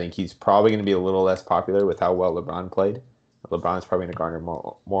think he's probably going to be a little less popular with how well LeBron played. LeBron's probably going to garner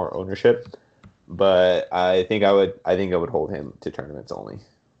more ownership, but I think I would hold him to tournaments only.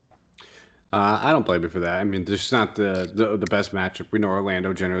 I don't blame you for that. I mean, there's not the best matchup. We know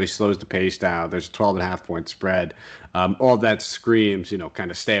Orlando generally slows the pace down. There's a 12.5-point spread. All that screams,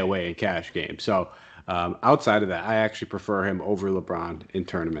 kind of stay away in cash games. So outside of that, I actually prefer him over LeBron in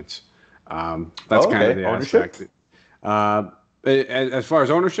tournaments. That's kind of the ownership? Aspect. As far as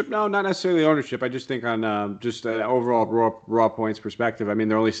ownership, no, not necessarily ownership. I just think on just an overall raw points perspective. I mean,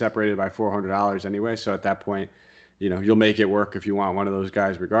 they're only separated by $400 anyway. So at that point, you'll make it work if you want one of those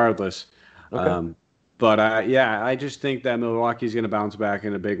guys regardless. Okay. I just think that Milwaukee's going to bounce back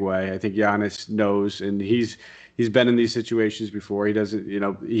in a big way. I think Giannis knows, and he's been in these situations before. He doesn't,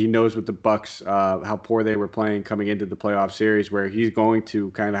 he knows with the Bucks how poor they were playing coming into the playoff series, where he's going to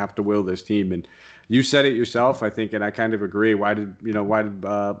kind of have to will this team. And you said it yourself, I think, and I kind of agree. Why did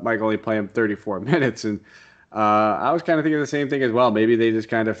Mike only play him 34 minutes? And I was kind of thinking the same thing as well. Maybe they just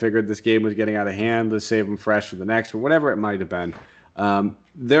kind of figured this game was getting out of hand. Let's save them fresh for the next, or whatever it might have been.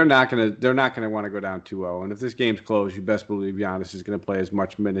 They're not gonna want to go down 2-0, and if this game's closed, you best believe Giannis is going to play as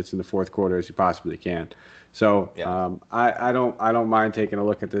much minutes in the fourth quarter as he possibly can. So Yeah. I don't mind taking a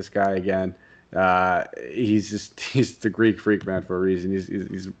look at this guy again. He's the Greek freak man for a reason.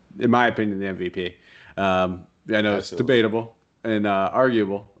 He's in my opinion the MVP. I know Absolutely. It's debatable and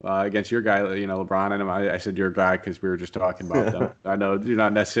arguable against your guy, LeBron. And I said your guy because we were just talking about them. I know you're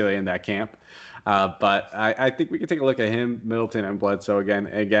not necessarily in that camp. But I think we can take a look at him, Middleton, and Bledsoe again.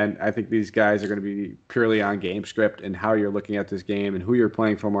 Again, I think these guys are going to be purely on game script and how you're looking at this game and who you're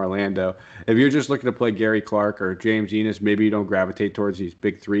playing from Orlando. If you're just looking to play Gary Clark or James Enos, maybe you don't gravitate towards these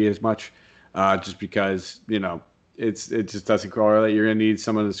big three as much, just because it just doesn't correlate. You're going to need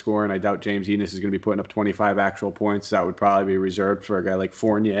someone to score, and I doubt James Enos is going to be putting up 25 actual points. That would probably be reserved for a guy like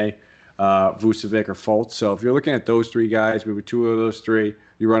Fournier, Vucevic, or Fultz. So if you're looking at those three guys, maybe two of those three,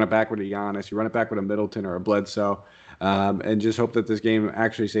 you run it back with a Giannis, you run it back with a Middleton or a Bledsoe, and just hope that this game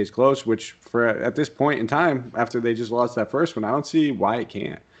actually stays close, which at this point in time, after they just lost that first one, I don't see why it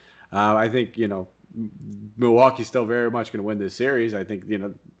can't. I think, Milwaukee's still very much going to win this series. I think,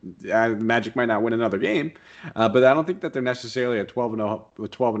 Magic might not win another game, but I don't think that they're necessarily a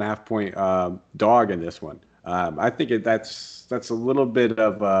 12.5 point dog in this one. I think that's a little bit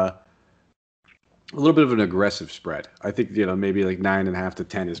of an aggressive spread. I think, maybe like 9.5 to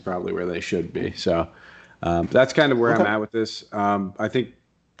 10 is probably where they should be. So that's kind of where I'm at with this. I think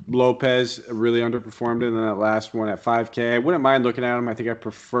Lopez really underperformed in that last one at 5K. I wouldn't mind looking at him. I think I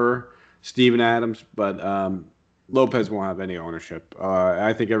prefer Steven Adams, but Lopez won't have any ownership.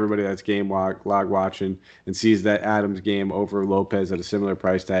 I think everybody that's game log watching and sees that Adams game over Lopez at a similar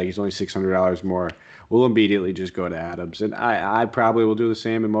price tag, he's only $600 more, will immediately just go to Adams. And I probably will do the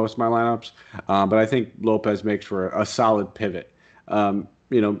same in most of my lineups, but I think Lopez makes for a solid pivot. Even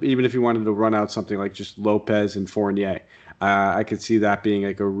if you wanted to run out something like just Lopez and Fournier, I could see that being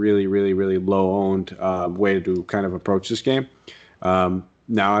like a really, really, really low-owned way to kind of approach this game.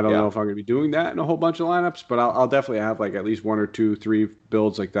 Now, I don't know if I'm going to be doing that in a whole bunch of lineups, but I'll definitely have like at least 1 or 2, 3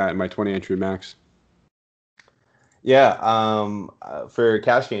 builds like that in my 20-entry max. Yeah, for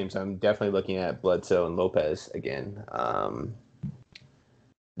cash games, I'm definitely looking at Bledsoe and Lopez again.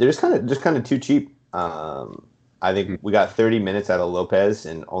 They're just kind of too cheap. I think we got 30 minutes out of Lopez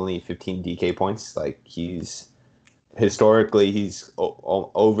and only 15 DK points. Like he's over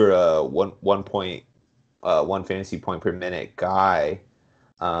a one fantasy point per minute guy.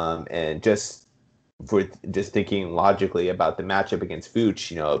 And just thinking logically about the matchup against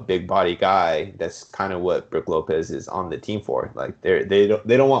Vooch, a big body guy, that's kind of what Brook Lopez is on the team for. Like they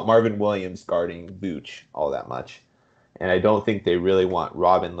don't want Marvin Williams guarding Vooch all that much. And I don't think they really want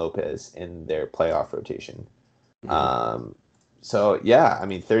Robin Lopez in their playoff rotation. So yeah, I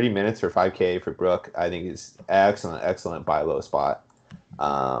mean 30 minutes for 5K for Brook, I think is excellent buy low spot.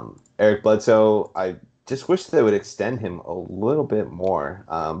 Eric Bledsoe, I just wish they would extend him a little bit more.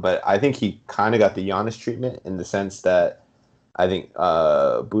 But I think he kind of got the Giannis treatment in the sense that I think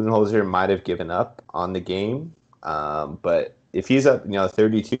Budenholzer might have given up on the game. But if he's up,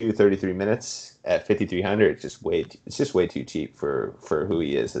 32, 33 minutes at 5,300, it's just way too cheap for who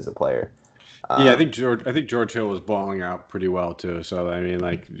he is as a player. Yeah, I think George Hill was balling out pretty well too. So I mean,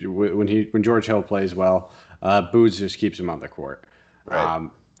 like when George Hill plays well, Booz just keeps him on the court. Right.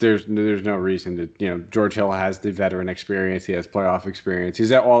 There's no reason to George Hill has the veteran experience. He has playoff experience.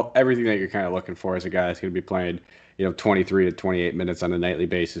 He's at everything that you're kind of looking for as a guy that's going to be playing 23 to 28 minutes on a nightly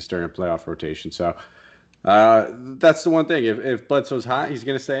basis during a playoff rotation. So that's the one thing. If Bledsoe's hot, he's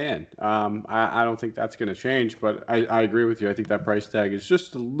going to stay in. I don't think that's going to change, but I agree with you. I think that price tag is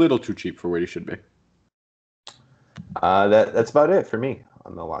just a little too cheap for where he should be. That's about it for me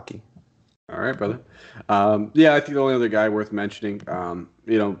on Milwaukee. All right, brother. Yeah, I think the only other guy worth mentioning,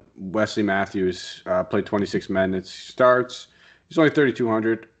 Wesley Matthews played 26 minutes, starts. He's only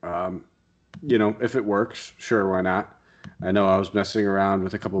 3,200. If it works, sure, why not? I know I was messing around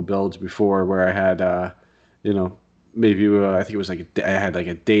with a couple of builds before where I had, maybe I think it was I had like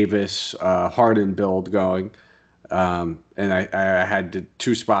a Davis Harden build going. And I had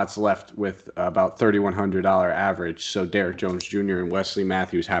 2 spots left with about $3,100 average. So Derek Jones Jr. and Wesley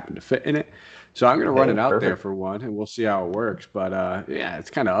Matthews happened to fit in it. So I'm going to run it out there for one, and we'll see how it works. But, yeah, it's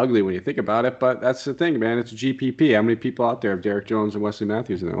kind of ugly when you think about it. But that's the thing, man. It's a GPP. How many people out there have Derek Jones and Wesley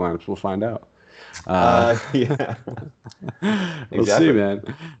Matthews in their lineups? We'll find out. Yeah. We'll see, man.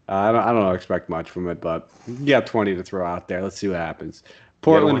 I don't expect much from it, but you got 20 to throw out there. Let's see what happens.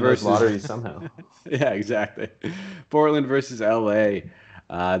 Portland versus lottery somehow. Yeah, exactly. Portland versus LA.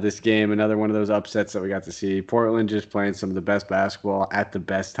 This game, another one of those upsets that we got to see. Portland just playing some of the best basketball at the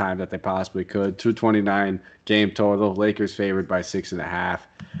best time that they possibly could. 229 game total. Lakers favored by 6.5.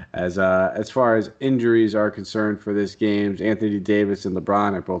 As far as injuries are concerned for this game, Anthony Davis and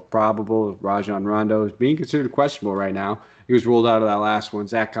LeBron are both probable. Rajon Rondo is being considered questionable right now. He was ruled out of that last one.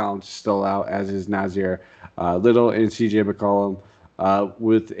 Zach Collins is still out, as is Nazir Little and CJ McCollum.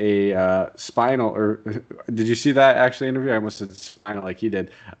 With a spinal, or did you see that actually interview? I almost said spinal like he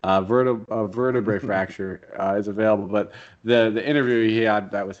did. Vertebrae fracture is available, but the interview he had,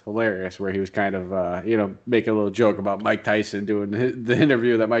 that was hilarious, where he was kind of making a little joke about Mike Tyson doing the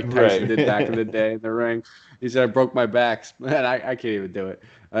interview that Mike Tyson did back in the day in the ring. He said, "I broke my back, man. I can't even do it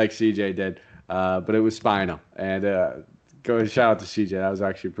like CJ did," but it was spinal. And shout out to CJ. That was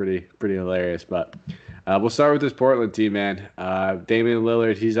actually pretty hilarious, but. We'll start with this Portland team, man. Damian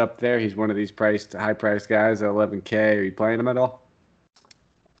Lillard, he's up there. He's one of these high-priced guys at $11K. Are you playing him at all?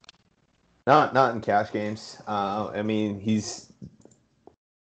 Not in cash games. I mean, he's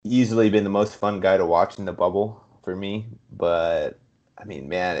easily been the most fun guy to watch in the bubble for me. But I mean,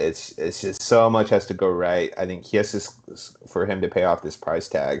 man, it's just so much has to go right. I think he has to, for him to pay off this price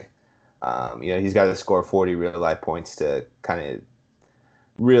tag. He's got to score 40 real life points to kind of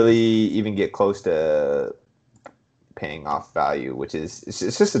really even get close to paying off value, which is it's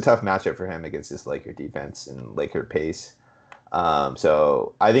just a tough matchup for him against this Laker defense and Laker pace.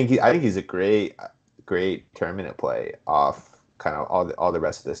 So I think he's a great tournament play off kind of all the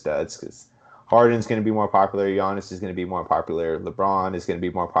rest of the studs, because Harden's going to be more popular, Giannis is going to be more popular, LeBron is going to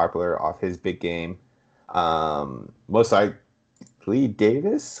be more popular off his big game. Most likely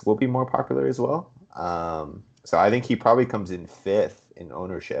Davis will be more popular as well. So I think he probably comes in 5th in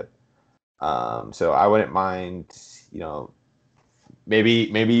ownership. So I wouldn't mind,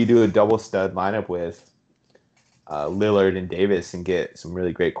 maybe you do a double stud lineup with Lillard and Davis and get some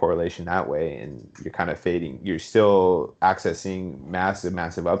really great correlation that way. And you're kind of fading. You're still accessing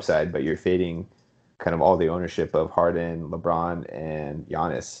massive upside, but you're fading kind of all the ownership of Harden, LeBron, and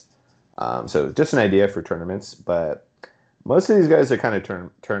Giannis. So just an idea for tournaments, but most of these guys are kind of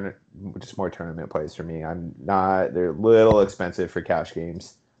just more tournament plays for me. They're a little expensive for cash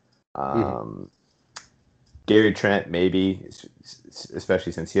games. Gary Trent, maybe,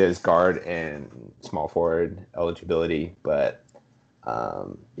 especially since he has guard and small forward eligibility. But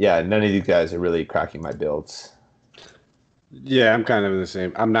none of these guys are really cracking my builds. Yeah, I'm kind of in the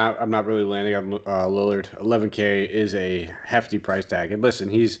same. I'm not really landing on Lillard. 11K is a hefty price tag. And listen,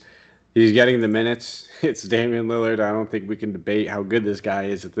 he's getting the minutes. It's Damian Lillard. I don't think we can debate how good this guy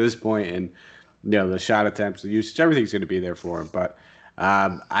is at this point. And the shot attempts, the usage, everything's going to be there for him. But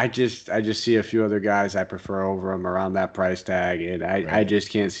I just see a few other guys I prefer over him around that price tag, and I just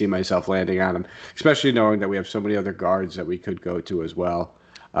can't see myself landing on him, especially knowing that we have so many other guards that we could go to as well.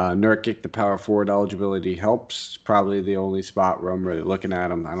 Nurkic, the power forward eligibility helps. Probably the only spot where I'm really looking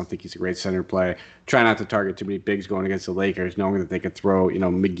at him. I don't think he's a great center play. Try not to target too many bigs going against the Lakers, knowing that they could throw,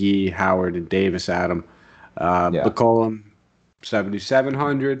 McGee, Howard, and Davis at him. McCollum,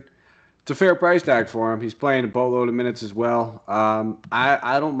 7,700. It's a fair price tag for him. He's playing a boatload of minutes as well.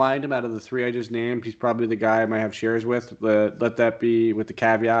 I don't mind him out of the 3 I just named. He's probably the guy I might have shares with. Let that be with the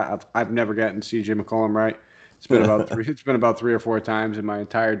caveat. I've never gotten CJ McCollum right. It's been about three. It's been about 3 or 4 times in my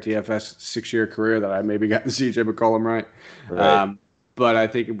entire DFS 6-year career that I maybe gotten CJ McCollum right. Right. But I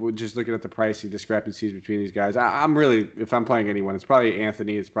think just looking at the pricing discrepancies between these guys, I'm really, if I'm playing anyone, it's probably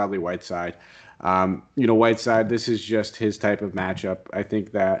Anthony. It's probably Whiteside. Whiteside, this is just his type of matchup. I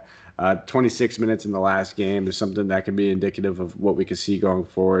think that 26 minutes in the last game is something that can be indicative of what we could see going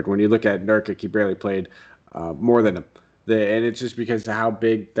forward. When you look at Nurkic, he barely played more than him. And it's just because of how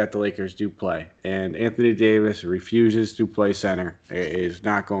big that the Lakers do play. And Anthony Davis refuses to play center. It is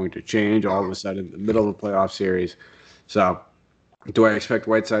not going to change all of a sudden in the middle of a playoff series. So do I expect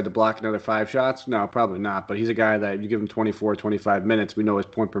Whiteside to block another 5 shots? No, probably not. But he's a guy that you give him 24, 25 minutes, we know his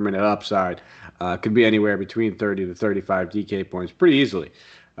point per minute upside could be anywhere between 30 to 35 DK points pretty easily.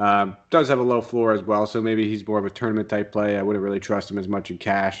 Does have a low floor as well, so maybe he's more of a tournament type play. I wouldn't really trust him as much in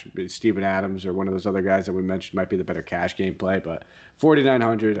cash. Steven Adams or one of those other guys that we mentioned might be the better cash game play. But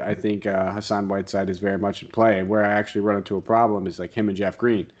 4,900, I think Hassan Whiteside is very much in play. And where I actually run into a problem is like him and Jeff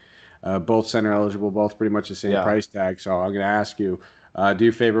Green. Both center eligible, both pretty much the same price tag. So I'm going to ask you, do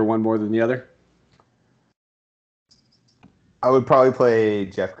you favor one more than the other? I would probably play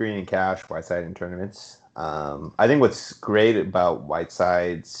Jeff Green in cash, Whiteside in tournaments. I think what's great about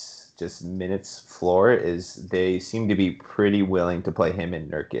Whiteside's just minutes floor is they seem to be pretty willing to play him and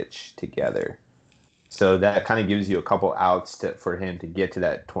Nurkic together. So that kind of gives you a couple outs for him to get to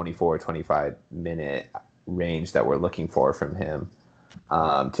that 24, 25 minute range that we're looking for from him.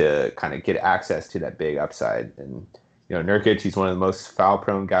 To kind of get access to that big upside. And, Nurkic, he's one of the most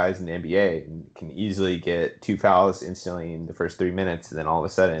foul-prone guys in the NBA and can easily get 2 fouls instantly in the first 3 minutes. And then all of a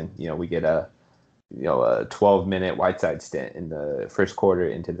sudden, we get a 12-minute Whiteside stint in the first quarter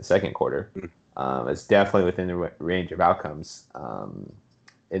into the second quarter. It's definitely within the range of outcomes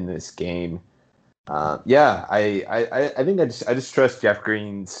in this game. I think I just trust Jeff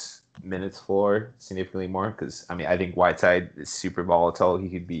Green's minutes floor significantly more because I think Whiteside is super volatile. He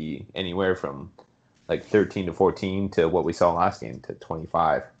could be anywhere from like 13 to 14 to what we saw last game to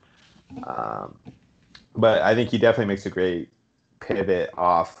 25. But I think he definitely makes a great pivot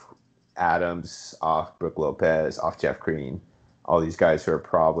off Adams, off Brook Lopez, off Jeff Green, all these guys who are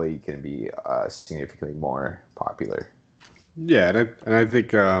probably going to be significantly more popular. Yeah, and I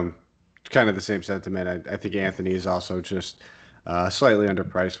think kind of the same sentiment. I think Anthony is also just slightly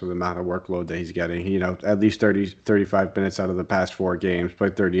underpriced for the amount of workload that he's getting. At least 35 minutes out of the past 4 games,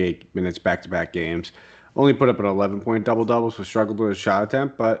 played 38 minutes back-to-back games. Only put up an 11-point double-double, so struggled with his shot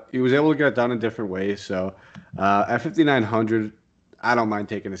attempt, but he was able to get it done in different ways. So at 5,900, I don't mind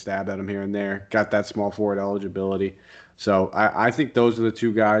taking a stab at him here and there. Got that small forward eligibility. So I think those are the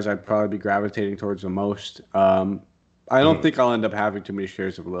 2 guys I'd probably be gravitating towards the most. I don't think I'll end up having too many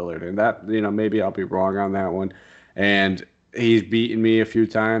shares of Lillard, and that, maybe I'll be wrong on that one. And he's beaten me a few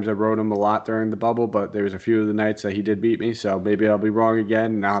times. I rode him a lot during the bubble, but there was a few of the nights that he did beat me. So maybe I'll be wrong again,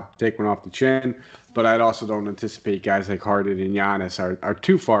 and I'll take one off the chin. But I also don't anticipate guys like Harden and Giannis are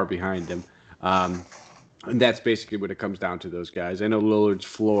too far behind him. And that's basically what it comes down to, those guys. I know Lillard's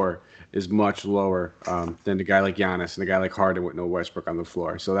floor is much lower than a guy like Giannis and a guy like Harden with no Westbrook on the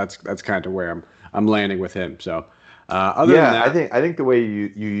floor. So that's kind of where I'm landing with him. So other than that, I think the way you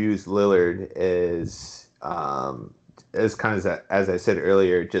use Lillard is kind of as I said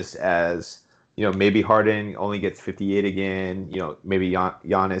earlier, just as maybe Harden only gets 58 again. Maybe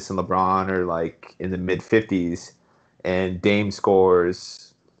Giannis and LeBron are like in the mid 50s, and Dame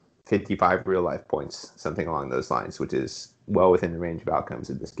scores 55 real life points, something along those lines, which is well within the range of outcomes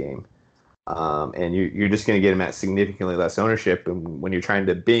of this game. And you're just going to get him at significantly less ownership. And when you're trying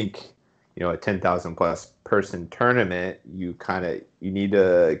to bink, a 10,000 plus person tournament, you need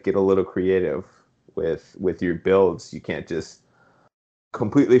to get a little creative with your builds. You can't just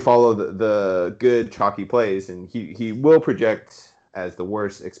completely follow the good chalky plays, and he will project as the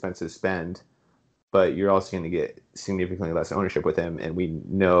worst expensive spend, but you're also going to get significantly less ownership with him, and we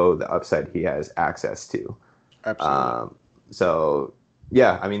know the upside he has access to. Absolutely.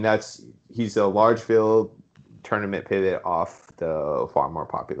 He's a large field tournament pivot off the far more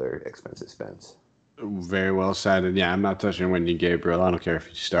popular expensive spends. Very well said. And I'm not touching Wendy Gabriel. I don't care if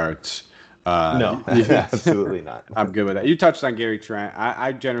he starts. No, absolutely not. I'm good with that. You touched on Gary Trent.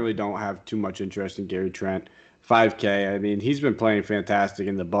 I generally don't have too much interest in Gary Trent. 5K. He's been playing fantastic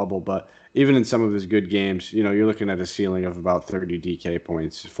in the bubble, but even in some of his good games, you're looking at a ceiling of about 30 DK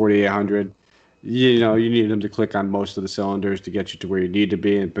points. 4,800. You need him to click on most of the cylinders to get you to where you need to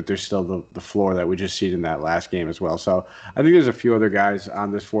be, but there's still the floor that we just seen in that last game as well. So I think there's a few other guys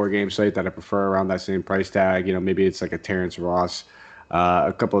on this 4-game slate that I prefer around that same price tag. Maybe it's like a Terrence Ross.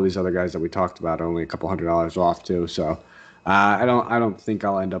 A couple of these other guys that we talked about are only a couple $100 off too. So I don't think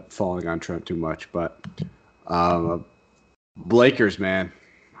I'll end up falling on Trent too much. But Lakers, man.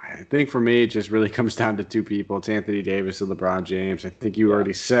 I think for me, it just really comes down to two people. It's Anthony Davis and LeBron James. I think you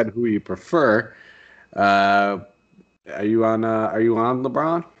already said who you prefer. Are you on? Are you on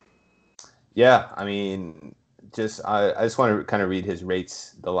LeBron? Yeah, I mean, I just want to kind of read his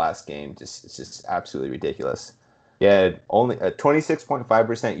rates the last game. It's just absolutely ridiculous. He had only a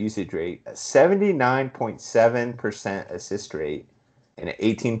 26.5% usage rate, a 79.7% assist rate, and an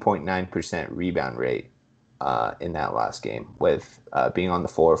 18.9% rebound rate in that last game, with being on the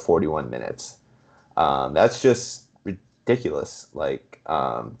floor 41 minutes. That's just ridiculous. Like,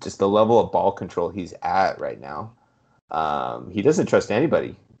 just the level of ball control he's at right now. He doesn't trust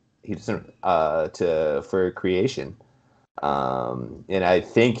anybody. He doesn't for creation. And I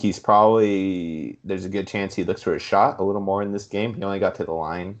think there's a good chance he looks for a shot a little more in this game. He only got to the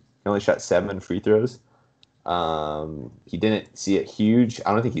line. He only shot 7 free throws. He didn't see it huge.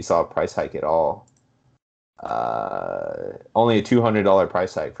 I don't think he saw a price hike at all. Only a $200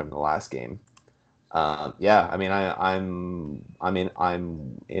 price hike from the last game. Yeah, I mean, I'm in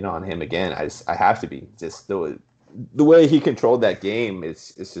on him again. I have to be. Just the way he controlled that game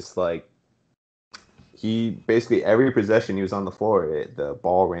it's just like he basically every possession he was on the floor, the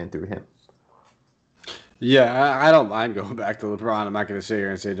ball ran through him. Yeah, I don't mind going back to LeBron. I'm not going to sit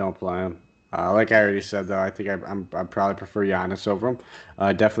here and say don't play him. Like I already said, though, I think I probably prefer Giannis over him.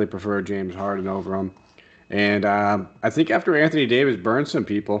 I definitely prefer James Harden over him. And I think after Anthony Davis burned some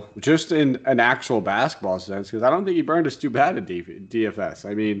people, just in an actual basketball sense, because I don't think he burned us too bad at DFS.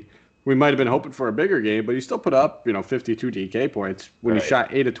 I mean, we might have been hoping for a bigger game, but he still put up, 52 DK points when he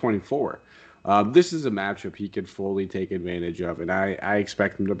shot 8 of 24. This is a matchup he could fully take advantage of, and I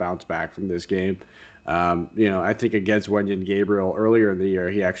expect him to bounce back from this game. I think against Wenyen Gabriel earlier in the year,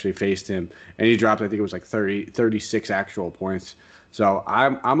 he actually faced him, and he dropped, I think it was like 36 actual points. So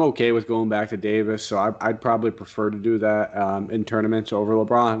I'm okay with going back to Davis. So I'd probably prefer to do that in tournaments over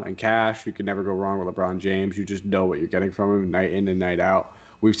LeBron. And cash, you can never go wrong with LeBron James. You just know what you're getting from him night in and night out.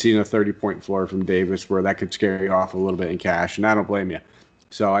 We've seen a 30-point floor from Davis where that could scare you off a little bit in cash, and I don't blame you.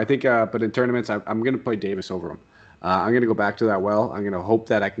 So I think, but in tournaments, I'm going to play Davis over him. I'm going to go back to that well. I'm going to hope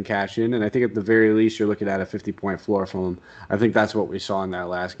that I can cash in, and I think at the very least you're looking at a 50-point floor from him. I think that's what we saw in that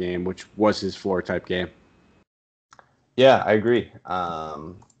last game, which was his floor type game. Yeah, I agree. I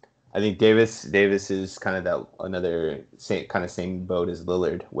think Davis is kind of that another same boat as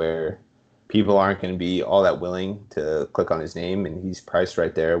Lillard, where people aren't going to be all that willing to click on his name, and he's priced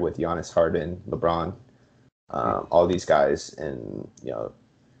right there with Giannis, Harden, LeBron, all these guys. And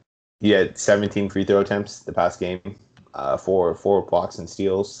he had 17 free throw attempts the past game, four blocks and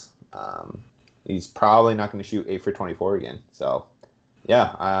steals. He's probably not going to shoot 8 for 24 again. So,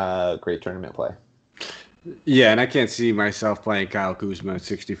 yeah, great tournament play. Yeah, and I can't see myself playing Kyle Kuzma at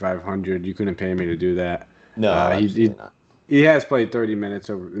 6,500. You couldn't pay me to do that. No, absolutely not. He has played 30 minutes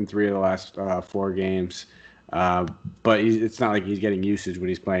in 3 of the last 4 games, but it's not like he's getting usage when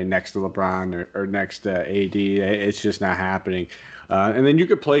he's playing next to LeBron or next to AD. It's just not happening. And then you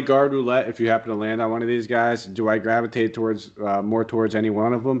could play guard roulette if you happen to land on one of these guys. Do I gravitate more towards any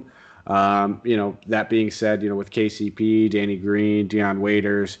one of them? That being said, with KCP, Danny Green, Deion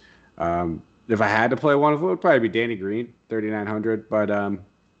Waiters, if I had to play one of them, it would probably be Danny Green, 3,900. But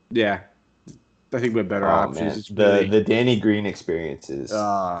yeah, I think we have better options. The Danny Green experiences.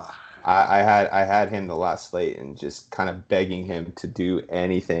 I had him the last slate and just kind of begging him to do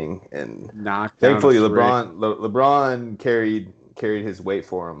anything, and thankfully LeBron carried his weight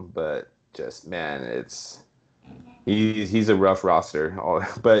for him. But just he's a rough roster.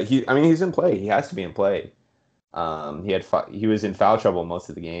 But he's in play. He has to be in play. He was in foul trouble most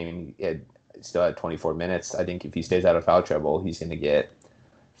of the game. He still had 24 minutes. I think if he stays out of foul trouble, he's going to get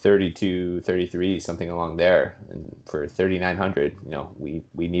 32, 33, something along there. And for 3,900,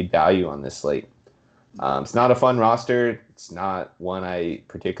 we need value on this slate. It's not a fun roster. It's not one I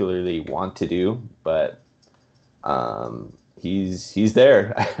particularly want to do, but he's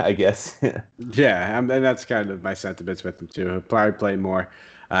there, I guess. Yeah, and that's kind of my sentiments with him too. He'll probably play more.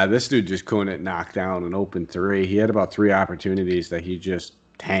 This dude just couldn't knock down an open 3. He had about 3 opportunities that he just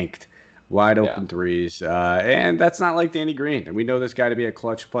tanked. Wide open threes. And that's not like Danny Green. And we know this guy to be a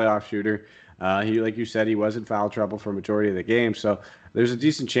clutch playoff shooter. He, like you said, he was in foul trouble for a majority of the game. So there's a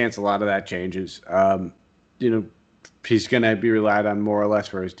decent chance a lot of that changes. He's going to be relied on more or less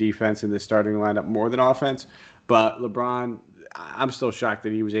for his defense in this starting lineup more than offense. But LeBron, I'm still shocked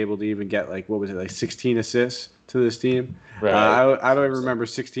that he was able to even get 16 assists to this team. Right. I don't even remember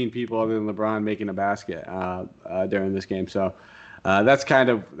 16 people other than LeBron making a basket during this game. So that's kind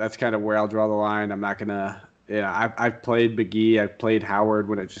of where I'll draw the line. I'm not gonna. I've played McGee. I've played Howard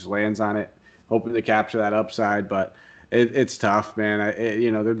when it just lands on it. hoping to capture that upside, but it's tough, man.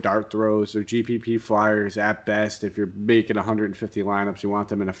 They're dart throws, they're GPP flyers at best. If you're making 150 lineups, you want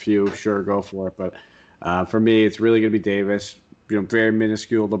them in a few, sure, go for it. But for me, it's really going to be Davis. Very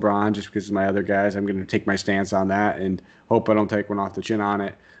minuscule LeBron just because of my other guys. I'm going to take my stance on that and hope I don't take one off the chin on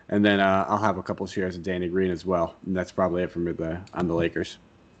it. And then I'll have a couple of shares of Danny Green as well. And that's probably it for me on the Lakers.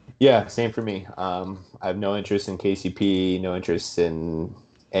 Yeah, same for me. I have no interest in KCP, no interest in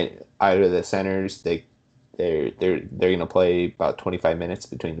either of the centers. They're going to play about 25 minutes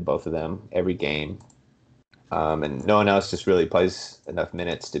between the both of them every game. And no one else just really plays enough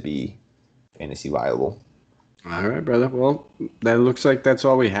minutes to be fantasy viable. All right, brother. Well, that looks like that's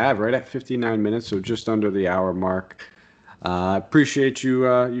all we have, right at 59 minutes, so just under the hour mark. I appreciate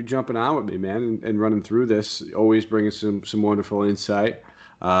you jumping on with me, man, and running through this. Always bringing some wonderful insight.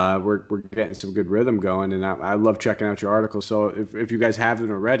 We're getting some good rhythm going, and I love checking out your articles. So if you guys haven't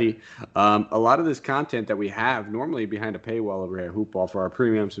already, a lot of this content that we have normally behind a paywall over here at Hoopball for our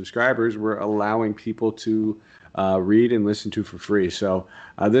premium subscribers, we're allowing people to read and listen to for free. So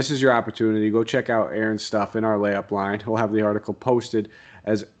this is your opportunity. Go check out Aaron's stuff in our layup line. He'll have the article posted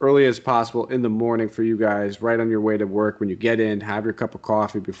as early as possible in the morning for you guys, right on your way to work. When you get in, have your cup of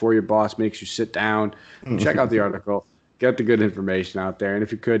coffee before your boss makes you sit down. Check out the article. Get the good information out there. And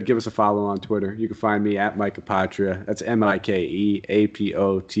if you could, give us a follow on Twitter. You can find me at Mike Apotria. That's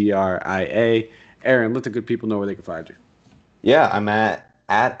MikeApotria. Aaron, let the good people know where they can find you. Yeah, I'm at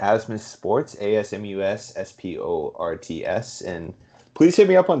Asmus Sports, ASMUSSPORTS. And please hit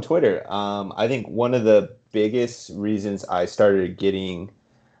me up on Twitter. I think one of the biggest reasons I started getting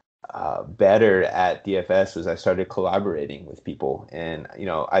better at DFS was I started collaborating with people. And,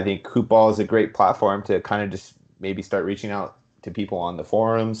 I think Hoopball is a great platform to kind of just maybe start reaching out to people on the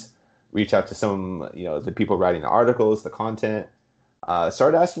forums, reach out to some, the people writing the articles, the content,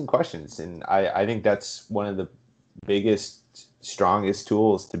 start asking questions. And I think that's one of the biggest, strongest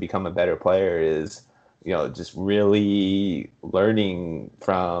tools to become a better player is, just really learning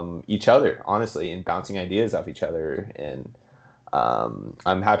from each other, honestly, and bouncing ideas off each other. And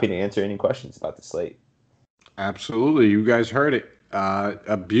I'm happy to answer any questions about the slate. Absolutely. You guys heard it.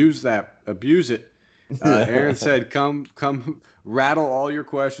 Abuse it. Aaron said, come rattle all your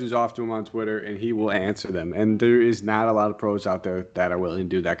questions off to him on Twitter, and he will answer them. And there is not a lot of pros out there that are willing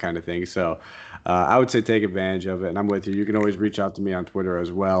to do that kind of thing. So I would say take advantage of it, and I'm with you. You can always reach out to me on Twitter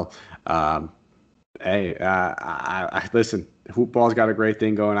as well. Listen, Hoopball's got a great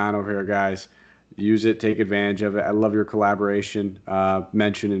thing going on over here, guys. Use it, take advantage of it. I love your collaboration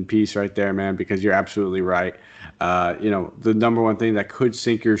mention and piece right there, man, because you're absolutely right. The number one thing that could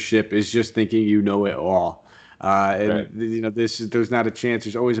sink your ship is just thinking you know it all. Right. There's not a chance.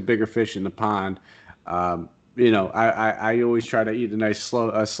 There's always a bigger fish in the pond. I always try to eat a nice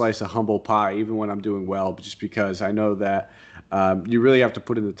slice of humble pie, even when I'm doing well, just because I know that you really have to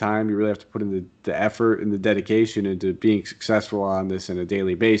put in the time. You really have to put in the effort and the dedication into being successful on this on a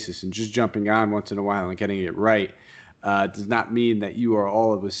daily basis. And just jumping on once in a while and getting it right does not mean that you are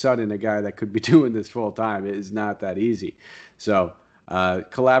all of a sudden a guy that could be doing this full time. It is not that easy. So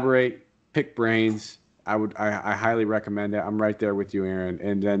collaborate, pick brains. I highly recommend it. I'm right there with you, Aaron.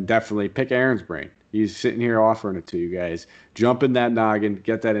 And then definitely pick Aaron's brain. He's sitting here offering it to you guys. Jump in that noggin,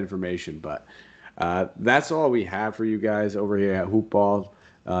 get that information. But that's all we have for you guys over here at Hoopball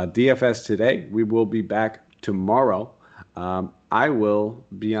DFS today. We will be back tomorrow. I will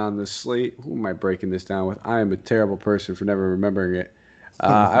be on the slate. Who am I breaking this down with? I am a terrible person for never remembering it.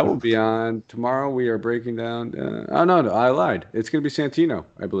 I will be on tomorrow. We are breaking down. No, I lied. It's going to be Santino,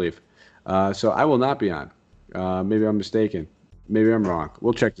 I believe. So I will not be on. Maybe I'm mistaken. Maybe I'm wrong.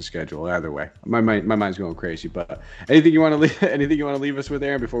 We'll check the schedule. Either way, my mind's going crazy. But anything you want to leave? Anything you want to leave us with,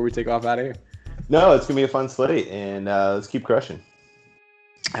 Aaron, before we take off out of here? No, it's gonna be a fun slate, and let's keep crushing.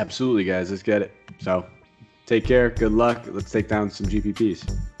 Absolutely, guys. Let's get it. So, take care. Good luck. Let's take down some GPPs.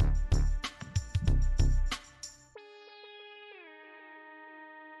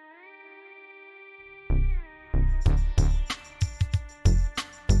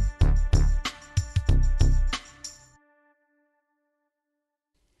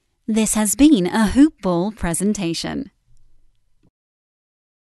 This has been a Hoop Ball presentation.